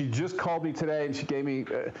uses. She just called me today and she gave me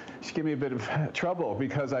a bit of trouble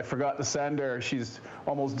because I forgot to send her. She's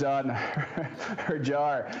almost done her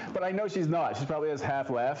jar. But I know she's not. She probably has half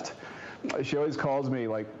left. She always calls me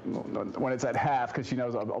like when it's at half because she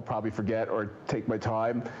knows I'll probably forget or take my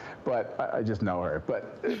time, but I just know her.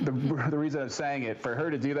 But the reason I'm saying it, for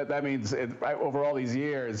her to do that, that means over all these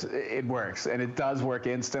years, it works, and it does work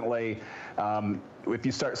instantly. If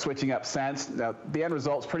you start switching up scents, now the end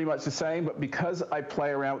result's pretty much the same, but because I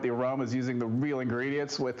play around with the aromas using the real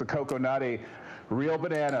ingredients with the Cocoa Nutty, real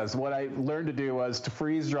bananas, what I learned to do was to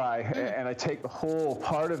freeze dry, and I take the whole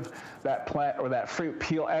part of that plant or that fruit,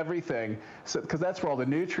 peel everything, because that's where all the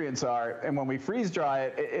nutrients are. And when we freeze dry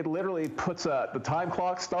it, it literally puts the time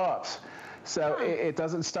clock stops. So it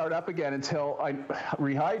doesn't start up again until I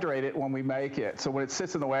rehydrate it when we make it. So when it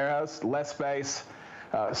sits in the warehouse, less space,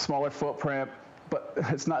 smaller footprint, but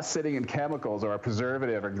it's not sitting in chemicals or a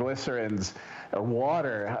preservative or glycerins or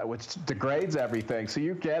water, which degrades everything. So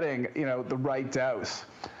you're getting, the right dose.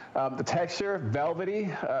 The texture, velvety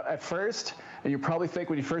at first, And you probably think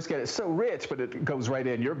when you first get it, it's so rich, but it goes right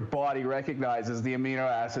in. Your body recognizes the amino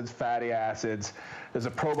acids, fatty acids. There's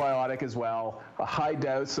a probiotic as well, a high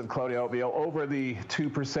dose of clover oatmeal, over the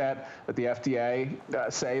 2% that the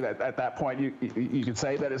FDA say that at that point you can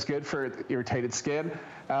say that it's good for irritated skin.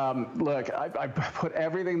 Look, I put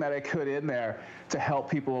everything that I could in there to help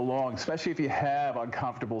people along, especially if you have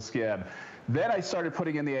uncomfortable skin. Then I started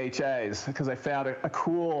putting in the HAs because I found a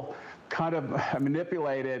cool kind of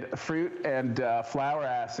manipulated fruit and flower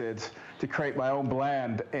acids to create my own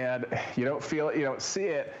blend. And you don't feel it, you don't see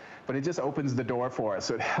it, but it just opens the door for us.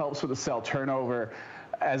 So it helps with the cell turnover.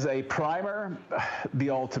 As a primer, the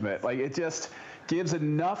ultimate. Like, it just gives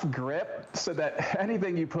enough grip so that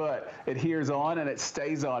anything you put adheres on and it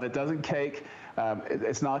stays on. It doesn't cake.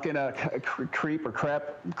 It's not going to creep or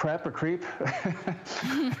creep.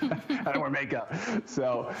 I don't wear makeup.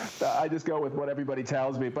 So I just go with what everybody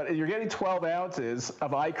tells me. But you're getting 12 ounces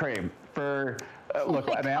of eye cream for, look,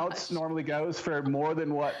 an ounce normally goes for more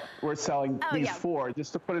than what we're selling these for,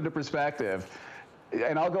 just to put it into perspective.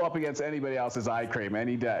 And I'll go up against anybody else's eye cream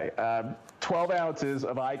any day. 12 ounces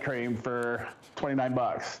of eye cream for 29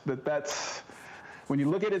 bucks. That's, when you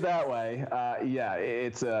look at it that way, yeah,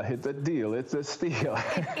 it's a deal. It's a steal.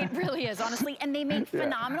 It really is, honestly. And they make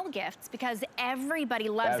phenomenal gifts because everybody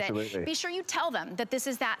loves it. Be sure you tell them that this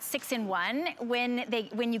is that 6-in-1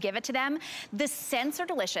 when you give it to them. The scents are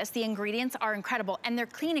delicious. The ingredients are incredible, and they're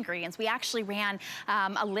clean ingredients. We actually ran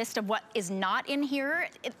a list of what is not in here,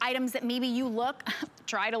 items that maybe you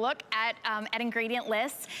try to look at ingredient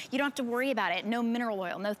lists. You don't have to worry about it. No mineral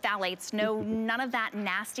oil, no phthalates, none of that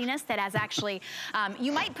nastiness that has actually.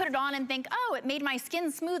 You might put it on and think, oh, it made my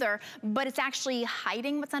skin smoother, but it's actually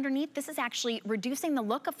hiding what's underneath. This is actually reducing the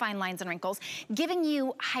look of fine lines and wrinkles, giving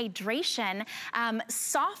you hydration,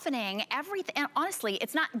 softening everything. And honestly,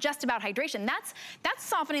 it's not just about hydration. That's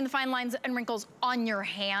softening the fine lines and wrinkles on your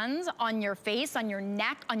hands, on your face, on your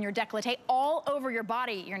neck, on your décolleté, all over your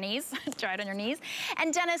body, your knees. Try it on your knees.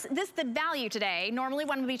 And Dennis, the value today, normally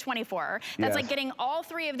one would be $24. That's like getting all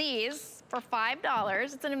 3 of these for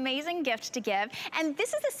 $5. It's an amazing gift to give. And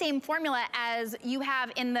this is the same formula as you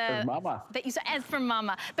have in the Mama. That you as from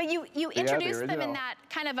Mama. But you introduced them in that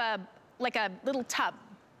kind of like a little tub,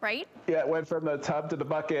 right? Yeah, it went from the tub to the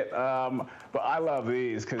bucket. But I love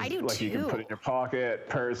these because you can put it in your pocket,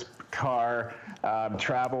 purse, car,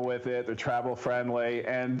 travel with it. They're travel friendly,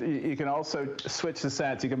 and you can also switch the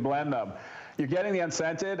scents. You can blend them. You're getting the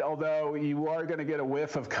unscented, although you are going to get a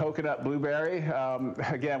whiff of coconut blueberry.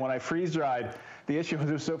 Again, when I freeze dried, the issue was,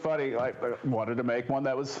 it was so funny. I wanted to make one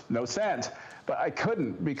that was no scent, but I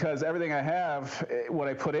couldn't because everything I have, what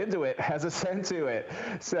I put into it, has a scent to it.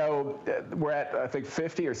 So we're at, I think,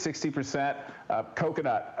 50 or 60%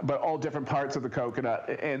 coconut, but all different parts of the coconut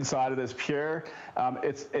inside of this pure.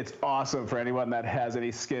 It's awesome for anyone that has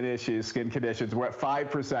any skin issues, skin conditions. We're at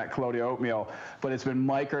 5% clover oatmeal, but it's been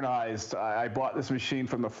micronized. I bought this machine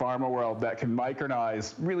from the pharma world that can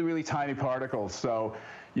micronize really, really tiny particles. So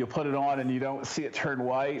you'll put it on and you don't see it turn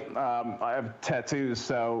white. I have tattoos,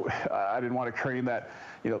 so I didn't want a cream that,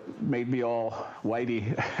 made me all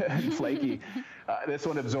whitey and flaky. This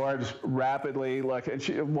one absorbs rapidly. Look,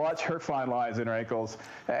 and watch her fine lines and wrinkles.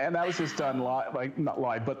 And that was just done not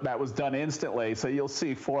live, but that was done instantly. So you'll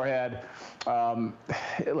see forehead,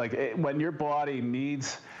 when your body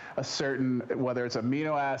needs a certain, whether it's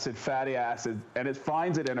amino acid, fatty acid, and it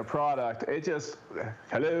finds it in a product, it just,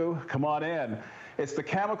 hello, come on in. It's the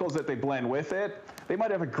chemicals that they blend with it. They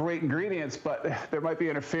might have a great ingredients, but there might be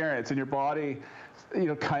interference, and your body,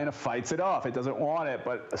 kind of fights it off. It doesn't want it,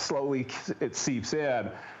 but slowly it seeps in.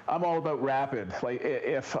 I'm all about rapid. Like,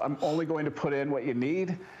 if I'm only going to put in what you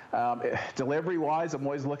need, delivery-wise, I'm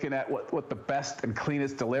always looking at what the best and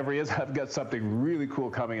cleanest delivery is. I've got something really cool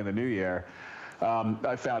coming in the new year.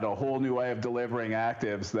 I found a whole new way of delivering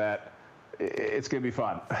actives that it's going to be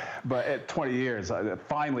fun. But at 20 years,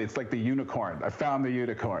 finally, it's like the unicorn. I found the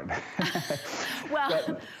unicorn.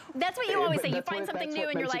 Well, that's what you always say. You find something new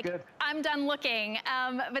and you're like, I'm done looking.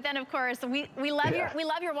 But then, of course, we love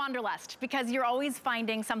your wanderlust because you're always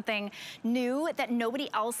finding something new that nobody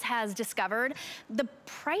else has discovered. The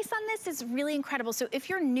price on this is really incredible. So if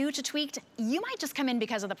you're new to Tweaked, you might just come in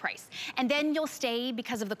because of the price. And then you'll stay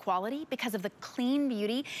because of the quality, because of the clean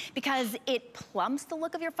beauty, because it plumps the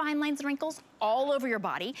look of your fine lines and wrinkles all over your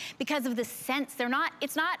body, because of the scents.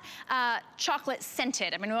 It's not chocolate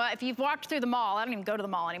scented. I mean, if you've walked through the mall, I don't even go to the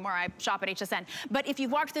mall anymore. I shop at HSN. But if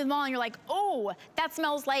you've walked through the mall and you're like, oh, that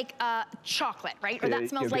smells like chocolate, right? Or that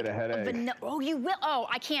smells like vanilla. Oh, you will. Oh,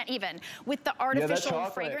 I can't even. With the artificial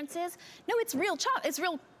fragrances. No, it's real chocolate. It's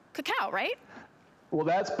real cacao, right? Well,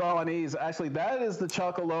 that's Balinese. Actually, that is the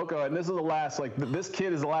Choco Loco, and this is the last, like, this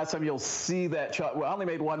kit is the last time you'll see that chocolate. Well, I only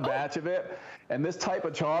made one batch of it, and this type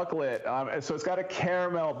of chocolate, so it's got a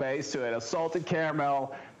caramel base to it, a salted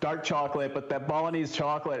caramel, dark chocolate, but that Balinese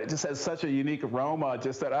chocolate, it just has such a unique aroma,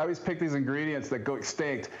 just that I always pick these ingredients that go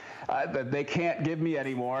extinct, that they can't give me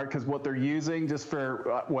anymore, because what they're using just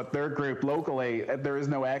for what their group locally, there is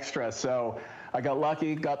no extra. So I got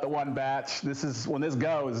lucky, got the one batch. This is, when this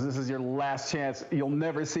goes, this is your last chance. You'll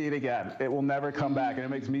never see it again. It will never come back, and it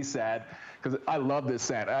makes me sad because I love this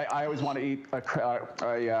scent. I always want to eat a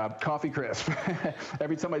coffee crisp.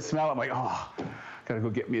 Every time I smell it, I'm like, oh, gotta go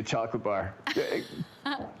get me a chocolate bar.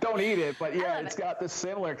 Don't eat it, but yeah, it's got this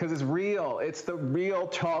similar, because it's real. It's the real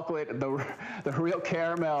chocolate, the real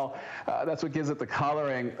caramel. That's what gives it the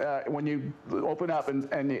coloring. When you open up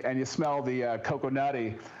and you smell the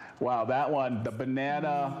coconutty, wow, that one, the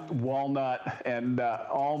banana, walnut, and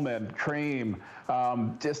almond cream,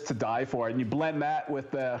 just to die for. And you blend that with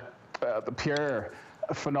the pure,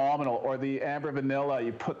 phenomenal, or the amber vanilla.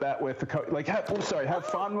 You put that with the have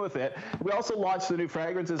fun with it. We also launched the new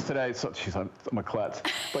fragrances today. So, geez, I'm a klutz.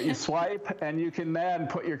 But you swipe, and you can then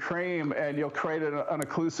put your cream, and you'll create an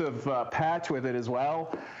occlusive patch with it as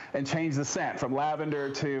well, and change the scent from lavender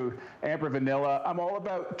to amber vanilla. I'm all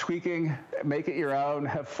about tweaking, make it your own,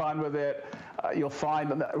 have fun with it. You'll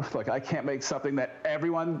find that, look, I can't make something that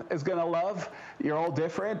everyone is gonna love. You're all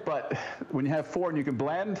different, but when you have four and you can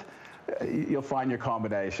blend, you'll find your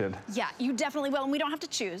combination. Yeah, you definitely will, and we don't have to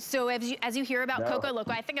choose. So as you hear about Coco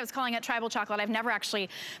Loco, I think I was calling it tribal chocolate. I've never actually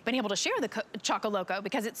been able to share the Choco Loco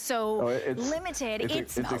because it's so limited. It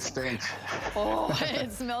smells extinct. Oh,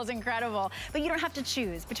 it smells incredible. But you don't have to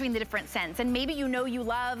choose between the different scents. And maybe you know you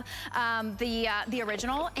love the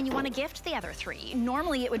original and you want to gift the other three.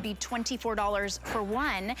 Normally it would be $24 for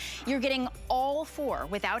one. You're getting all four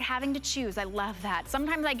without having to choose. I love that.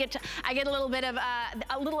 Sometimes I get a little bit of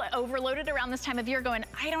a little overloaded around this time of year going,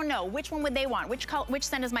 I don't know, which one would they want? Which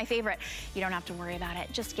scent is my favorite? You don't have to worry about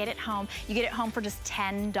it. Just get it home. You get it home for just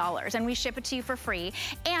 $10 and we ship it to you for free.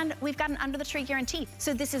 And we've got an under the tree guarantee.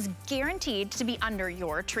 So this is guaranteed to be under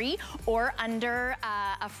your tree or under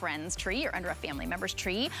a friend's tree or under a family member's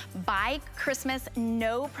tree by Christmas.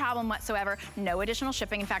 No problem whatsoever. No additional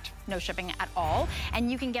shipping. In fact, no shipping at all.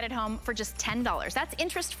 And you can get it home for just $10. That's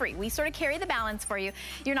interest free. We sort of carry the balance for you.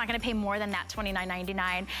 You're not going to pay more than that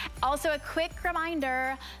 $29.99. Also, a quick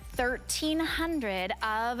reminder, 1,300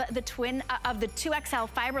 of the 2XL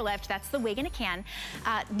Fiber Lift, that's the wig in a can,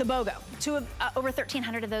 the BOGO. Over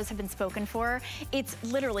 1,300 of those have been spoken for. It's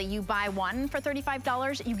literally, you buy one for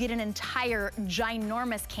 $35, you get an entire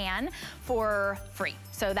ginormous can for free.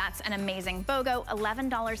 So that's an amazing BOGO,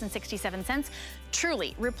 $11.67.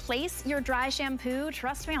 Truly, replace your dry shampoo.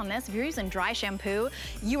 Trust me on this, if you're using dry shampoo,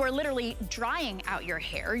 you are literally drying out your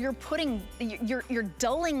hair. You're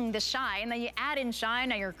dulling the shine, then you add in shine,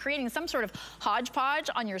 now you're creating some sort of hodgepodge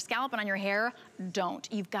on your scalp and on your hair. Don't.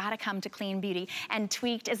 You've got to come to Clean Beauty, and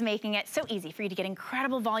Tweaked is making it so easy for you to get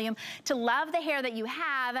incredible volume, to love the hair that you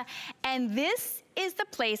have, and this is the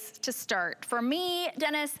place to start. For me,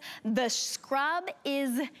 Dennis, the scrub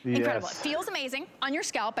is incredible. It feels amazing on your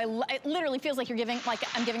scalp. It literally feels like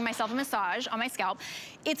I'm giving myself a massage on my scalp.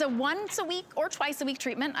 It's a once a week or twice a week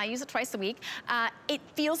treatment. I use it twice a week. It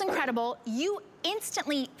feels incredible. You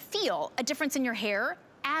instantly feel a difference in your hair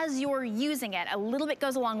as you're using it. A little bit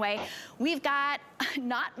goes a long way. We've got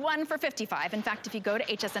not one for $55. In fact, if you go to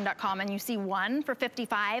hsn.com and you see one for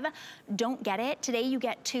 $55, don't get it. Today you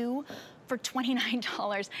get two for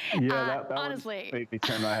 $29. Yeah, that honestly made me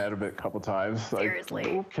turn my head a couple times. Seriously.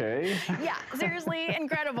 Like, okay. Yeah, seriously,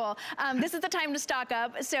 incredible. This is the time to stock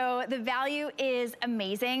up. So the value is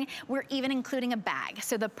amazing. We're even including a bag.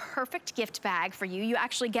 So the perfect gift bag for you. You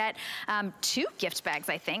actually get 2 gift bags,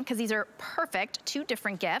 I think, because these are perfect, 2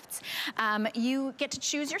 different gifts. You get to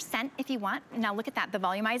choose your scent if you want. Now look at that. The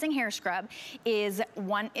volumizing hair scrub is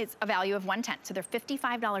a value of $110. So they're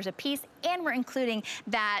 $55 a piece, and we're including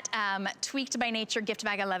that Tweaked by Nature gift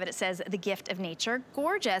bag. I love it. It says the gift of nature.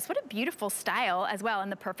 Gorgeous. What a beautiful style as well,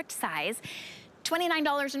 and the perfect size.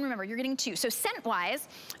 $29, and remember, you're getting 2. So scent-wise,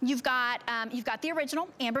 you've got the original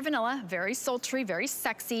amber vanilla, very sultry, very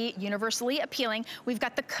sexy, universally appealing. We've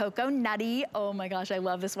got the cocoa nutty. Oh my gosh, I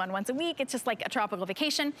love this one. Once a week, it's just like a tropical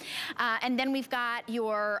vacation. And then we've got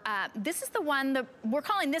your, this is the one that we're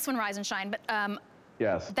calling this one Rise and Shine, but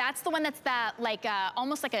yes, that's the one that's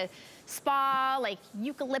almost like a spa, like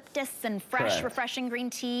eucalyptus and fresh, refreshing green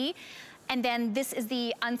tea. And then this is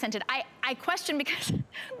the unscented. I question because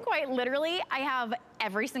quite literally, I have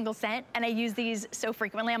every single scent and I use these so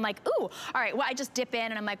frequently. I'm like, ooh, all right, well, I just dip in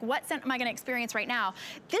and I'm like, what scent am I gonna experience right now?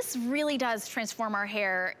 This really does transform our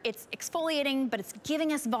hair. It's exfoliating, but it's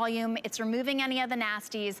giving us volume. It's removing any of the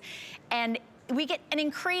nasties. And we get an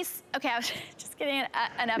increase, okay, I was just getting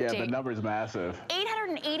an update. Yeah, the number's massive.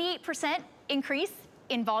 888% increase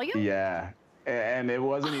in volume? Yeah. And it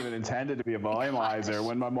wasn't even intended to be a volumizer.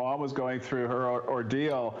 When my mom was going through her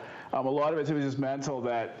ordeal, a lot of it was just mental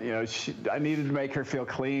that, you know, I needed to make her feel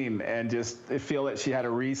clean and just feel that she had a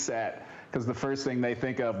reset. Because the first thing they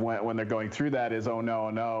think of when they're going through that is, oh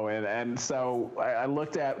no, no. And so I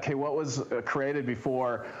looked at, okay, what was created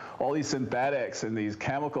before all these synthetics and these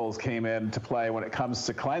chemicals came into play when it comes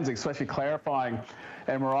to cleansing, especially clarifying.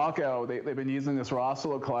 In Morocco, they've been using this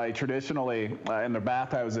Rossolo clay traditionally in their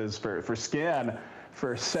bathhouses for skin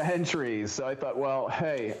for centuries. So I thought, well,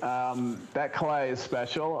 hey, that clay is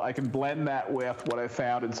special. I can blend that with what I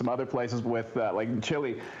found in some other places with, like in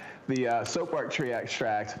Chile, the soapbark tree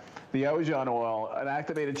extract, the ozone oil, an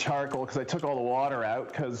activated charcoal, because I took all the water out,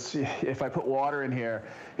 because if I put water in here,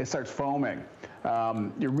 it starts foaming.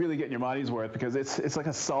 You're really getting your money's worth, because it's like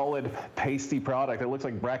a solid, pasty product. It looks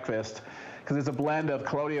like breakfast, because it's a blend of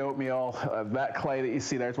collodion oatmeal. That clay that you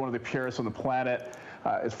see there is one of the purest on the planet.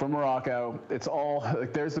 It's from Morocco. It's all,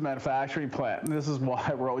 like, there's the manufacturing plant. And this is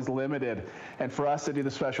why we're always limited. And for us to do the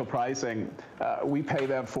special pricing, we pay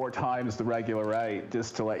them 4 times the regular rate,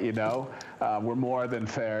 just to let you know. We're more than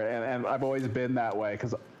fair. And I've always been that way,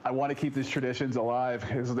 because I want to keep these traditions alive,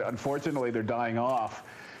 because unfortunately they're dying off.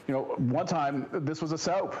 You know, one time this was a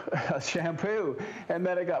soap, a shampoo, and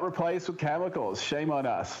then it got replaced with chemicals. Shame on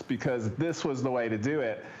us, because this was the way to do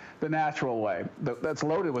it. The natural way. That's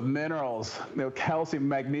loaded with minerals, you know, calcium,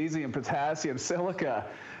 magnesium, potassium, silica,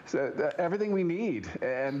 so everything we need.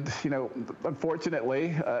 And, you know,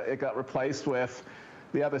 unfortunately, it got replaced with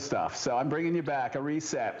the other stuff. So I'm bringing you back, a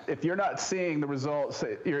reset. If you're not seeing the results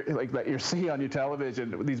that you're seeing on your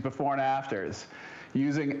television, these before and afters,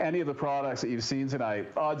 using any of the products that you've seen tonight,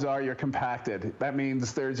 odds are you're compacted. That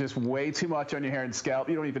means there's just way too much on your hair and scalp.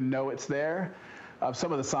 You don't even know it's there.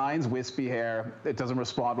 Some of the signs: wispy hair, it doesn't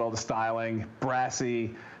respond well to styling,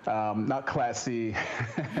 brassy, not classy.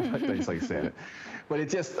 I just like saying it. But it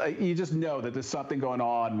just, you just know that there's something going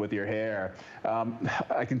on with your hair.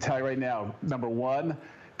 I can tell you right now, number one,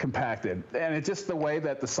 compacted. And it's just the way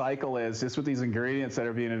that the cycle is, just with these ingredients that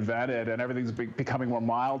are being invented, and everything's becoming more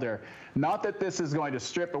milder. Not that this is going to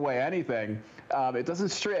strip away anything. It doesn't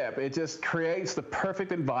strip. It just creates the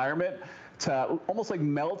perfect environment to almost like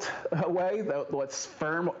melt away what's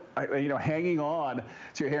firm, you know, hanging on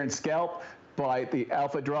to your hair and scalp by the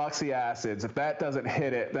alpha-hydroxy acids. If that doesn't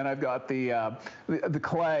hit it, then I've got the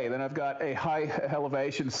clay. Then I've got a high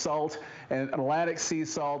elevation salt and an Atlantic sea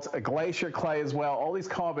salt, a glacier clay as well. All these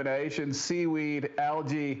combinations, seaweed,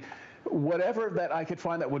 algae, whatever that I could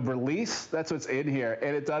find that would release, that's what's in here.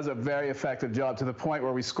 And it does a very effective job, to the point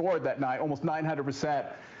where we scored that night almost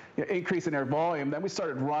 900%. Increase in air volume. Then we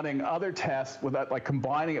started running other tests with that, like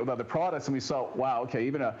combining it with other products, and we saw, wow, okay,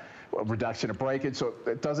 even a reduction of breakage. So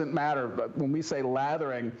it doesn't matter. But when we say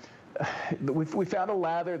lathering, we found a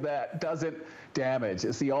lather that doesn't damage.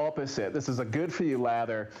 It's the opposite. This is a good for you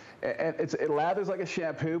lather, and it lathers like a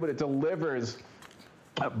shampoo, but it delivers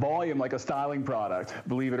volume like a styling product,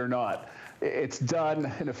 believe it or not. It's done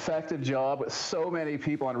an effective job with so many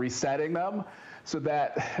people on resetting them, so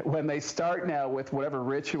that when they start now with whatever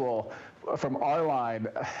ritual from our line,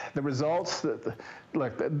 the results,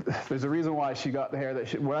 look, there's a reason why she got the hair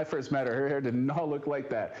that when I first met her, her hair did not look like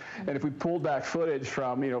that. And if we pulled back footage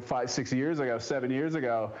from, you know, 5, 6 years ago, 7 years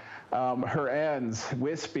ago, her ends,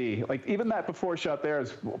 wispy, like even that before shot there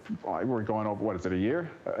is, we're going over, what is it, a year?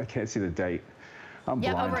 I can't see the date. I'm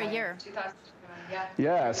blind. blind. Over a year. 2021, yeah.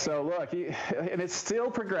 Yeah, so look, and it's still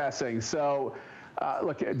progressing. So,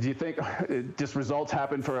 look, do you think it just results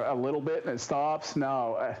happen for a little bit and it stops?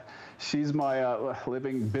 No, she's my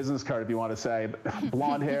living business card, if you want to say.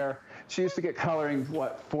 Blonde hair. She used to get coloring,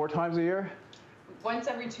 what, 4 times a year? Once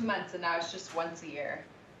every 2 months, and now it's just once a year.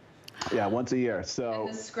 Yeah, once a year. So. And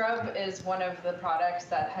the scrub is one of the products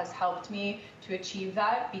that has helped me to achieve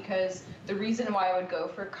that, because the reason why I would go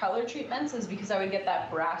for color treatments is because I would get that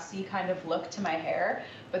brassy kind of look to my hair,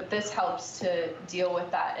 but this helps to deal with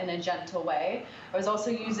that in a gentle way. I was also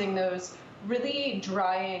using those really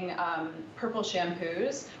drying purple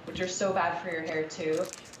shampoos, which are so bad for your hair too.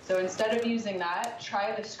 So instead of using that,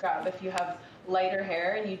 try the scrub. If you have lighter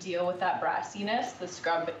hair and you deal with that brassiness, the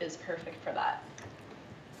scrub is perfect for that.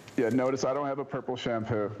 Yeah, notice I don't have a purple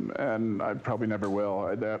shampoo, and I probably never will.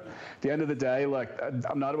 At the end of the day, look,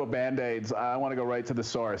 I'm not about Band-Aids. I want to go right to the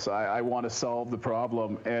source. I want to solve the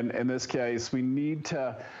problem. And in this case, we need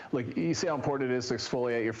to, look, you see how important it is to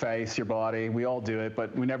exfoliate your face, your body. We all do it,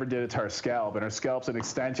 but we never did it to our scalp. And our scalp's an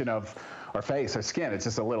extension of our face, our skin. It's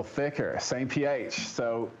just a little thicker, same pH.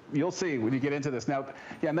 So you'll see when you get into this. Now,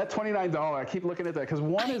 yeah, and that $29, I keep looking at that, because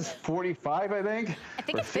one is 45, I think. I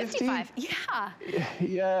think it's 55, yeah.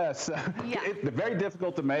 Yes. Yeah. They're very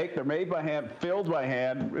difficult to make. They're made by hand, filled by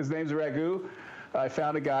hand. His name's Raghu. I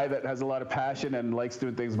found a guy that has a lot of passion and likes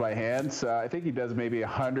doing things by hand. So I think he does maybe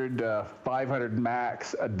 100, 500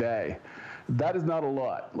 max a day. That is not a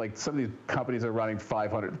lot. Like, some of these companies are running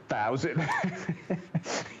 500,000.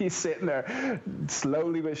 He's sitting there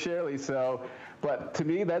slowly but surely. So, but to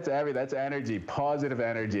me, that's energy, positive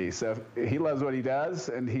energy. So he loves what he does,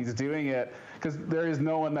 and he's doing it because there is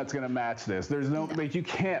no one that's going to match this. There's no, like, you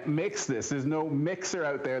can't mix this. There's no mixer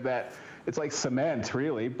out there that, it's like cement,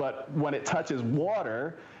 really. But when it touches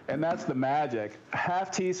water, and that's the magic,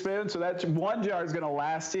 half teaspoon, so that's one jar is going to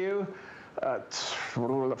last you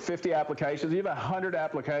 50 applications. You have 100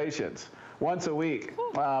 applications once a week.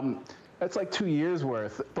 That's like 2 years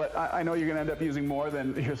worth. But I know you're going to end up using more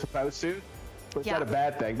than you're supposed to. But it's not a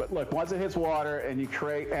bad thing. But look, once it hits water and you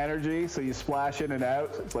create energy, so you splash in and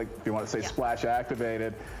out, it's like, if you want to say splash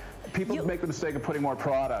activated, people make the mistake of putting more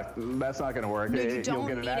product. That's not going to work. No, You'll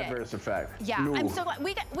get an adverse effect. Yeah, No. I'm so glad.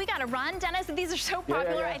 We got to run, Dennis. These are so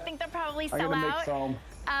popular. I think they'll probably sell out. Make foam.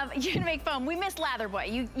 You're gonna make foam. We miss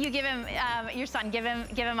Latherboy. You give him your son. Give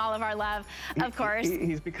him all of our love, of course.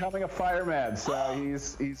 He's becoming a fireman, so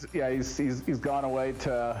he's gone away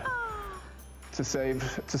to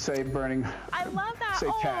save burning. I love that.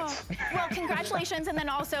 Save cats. Well, congratulations, and then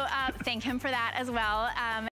also thank him for that as well.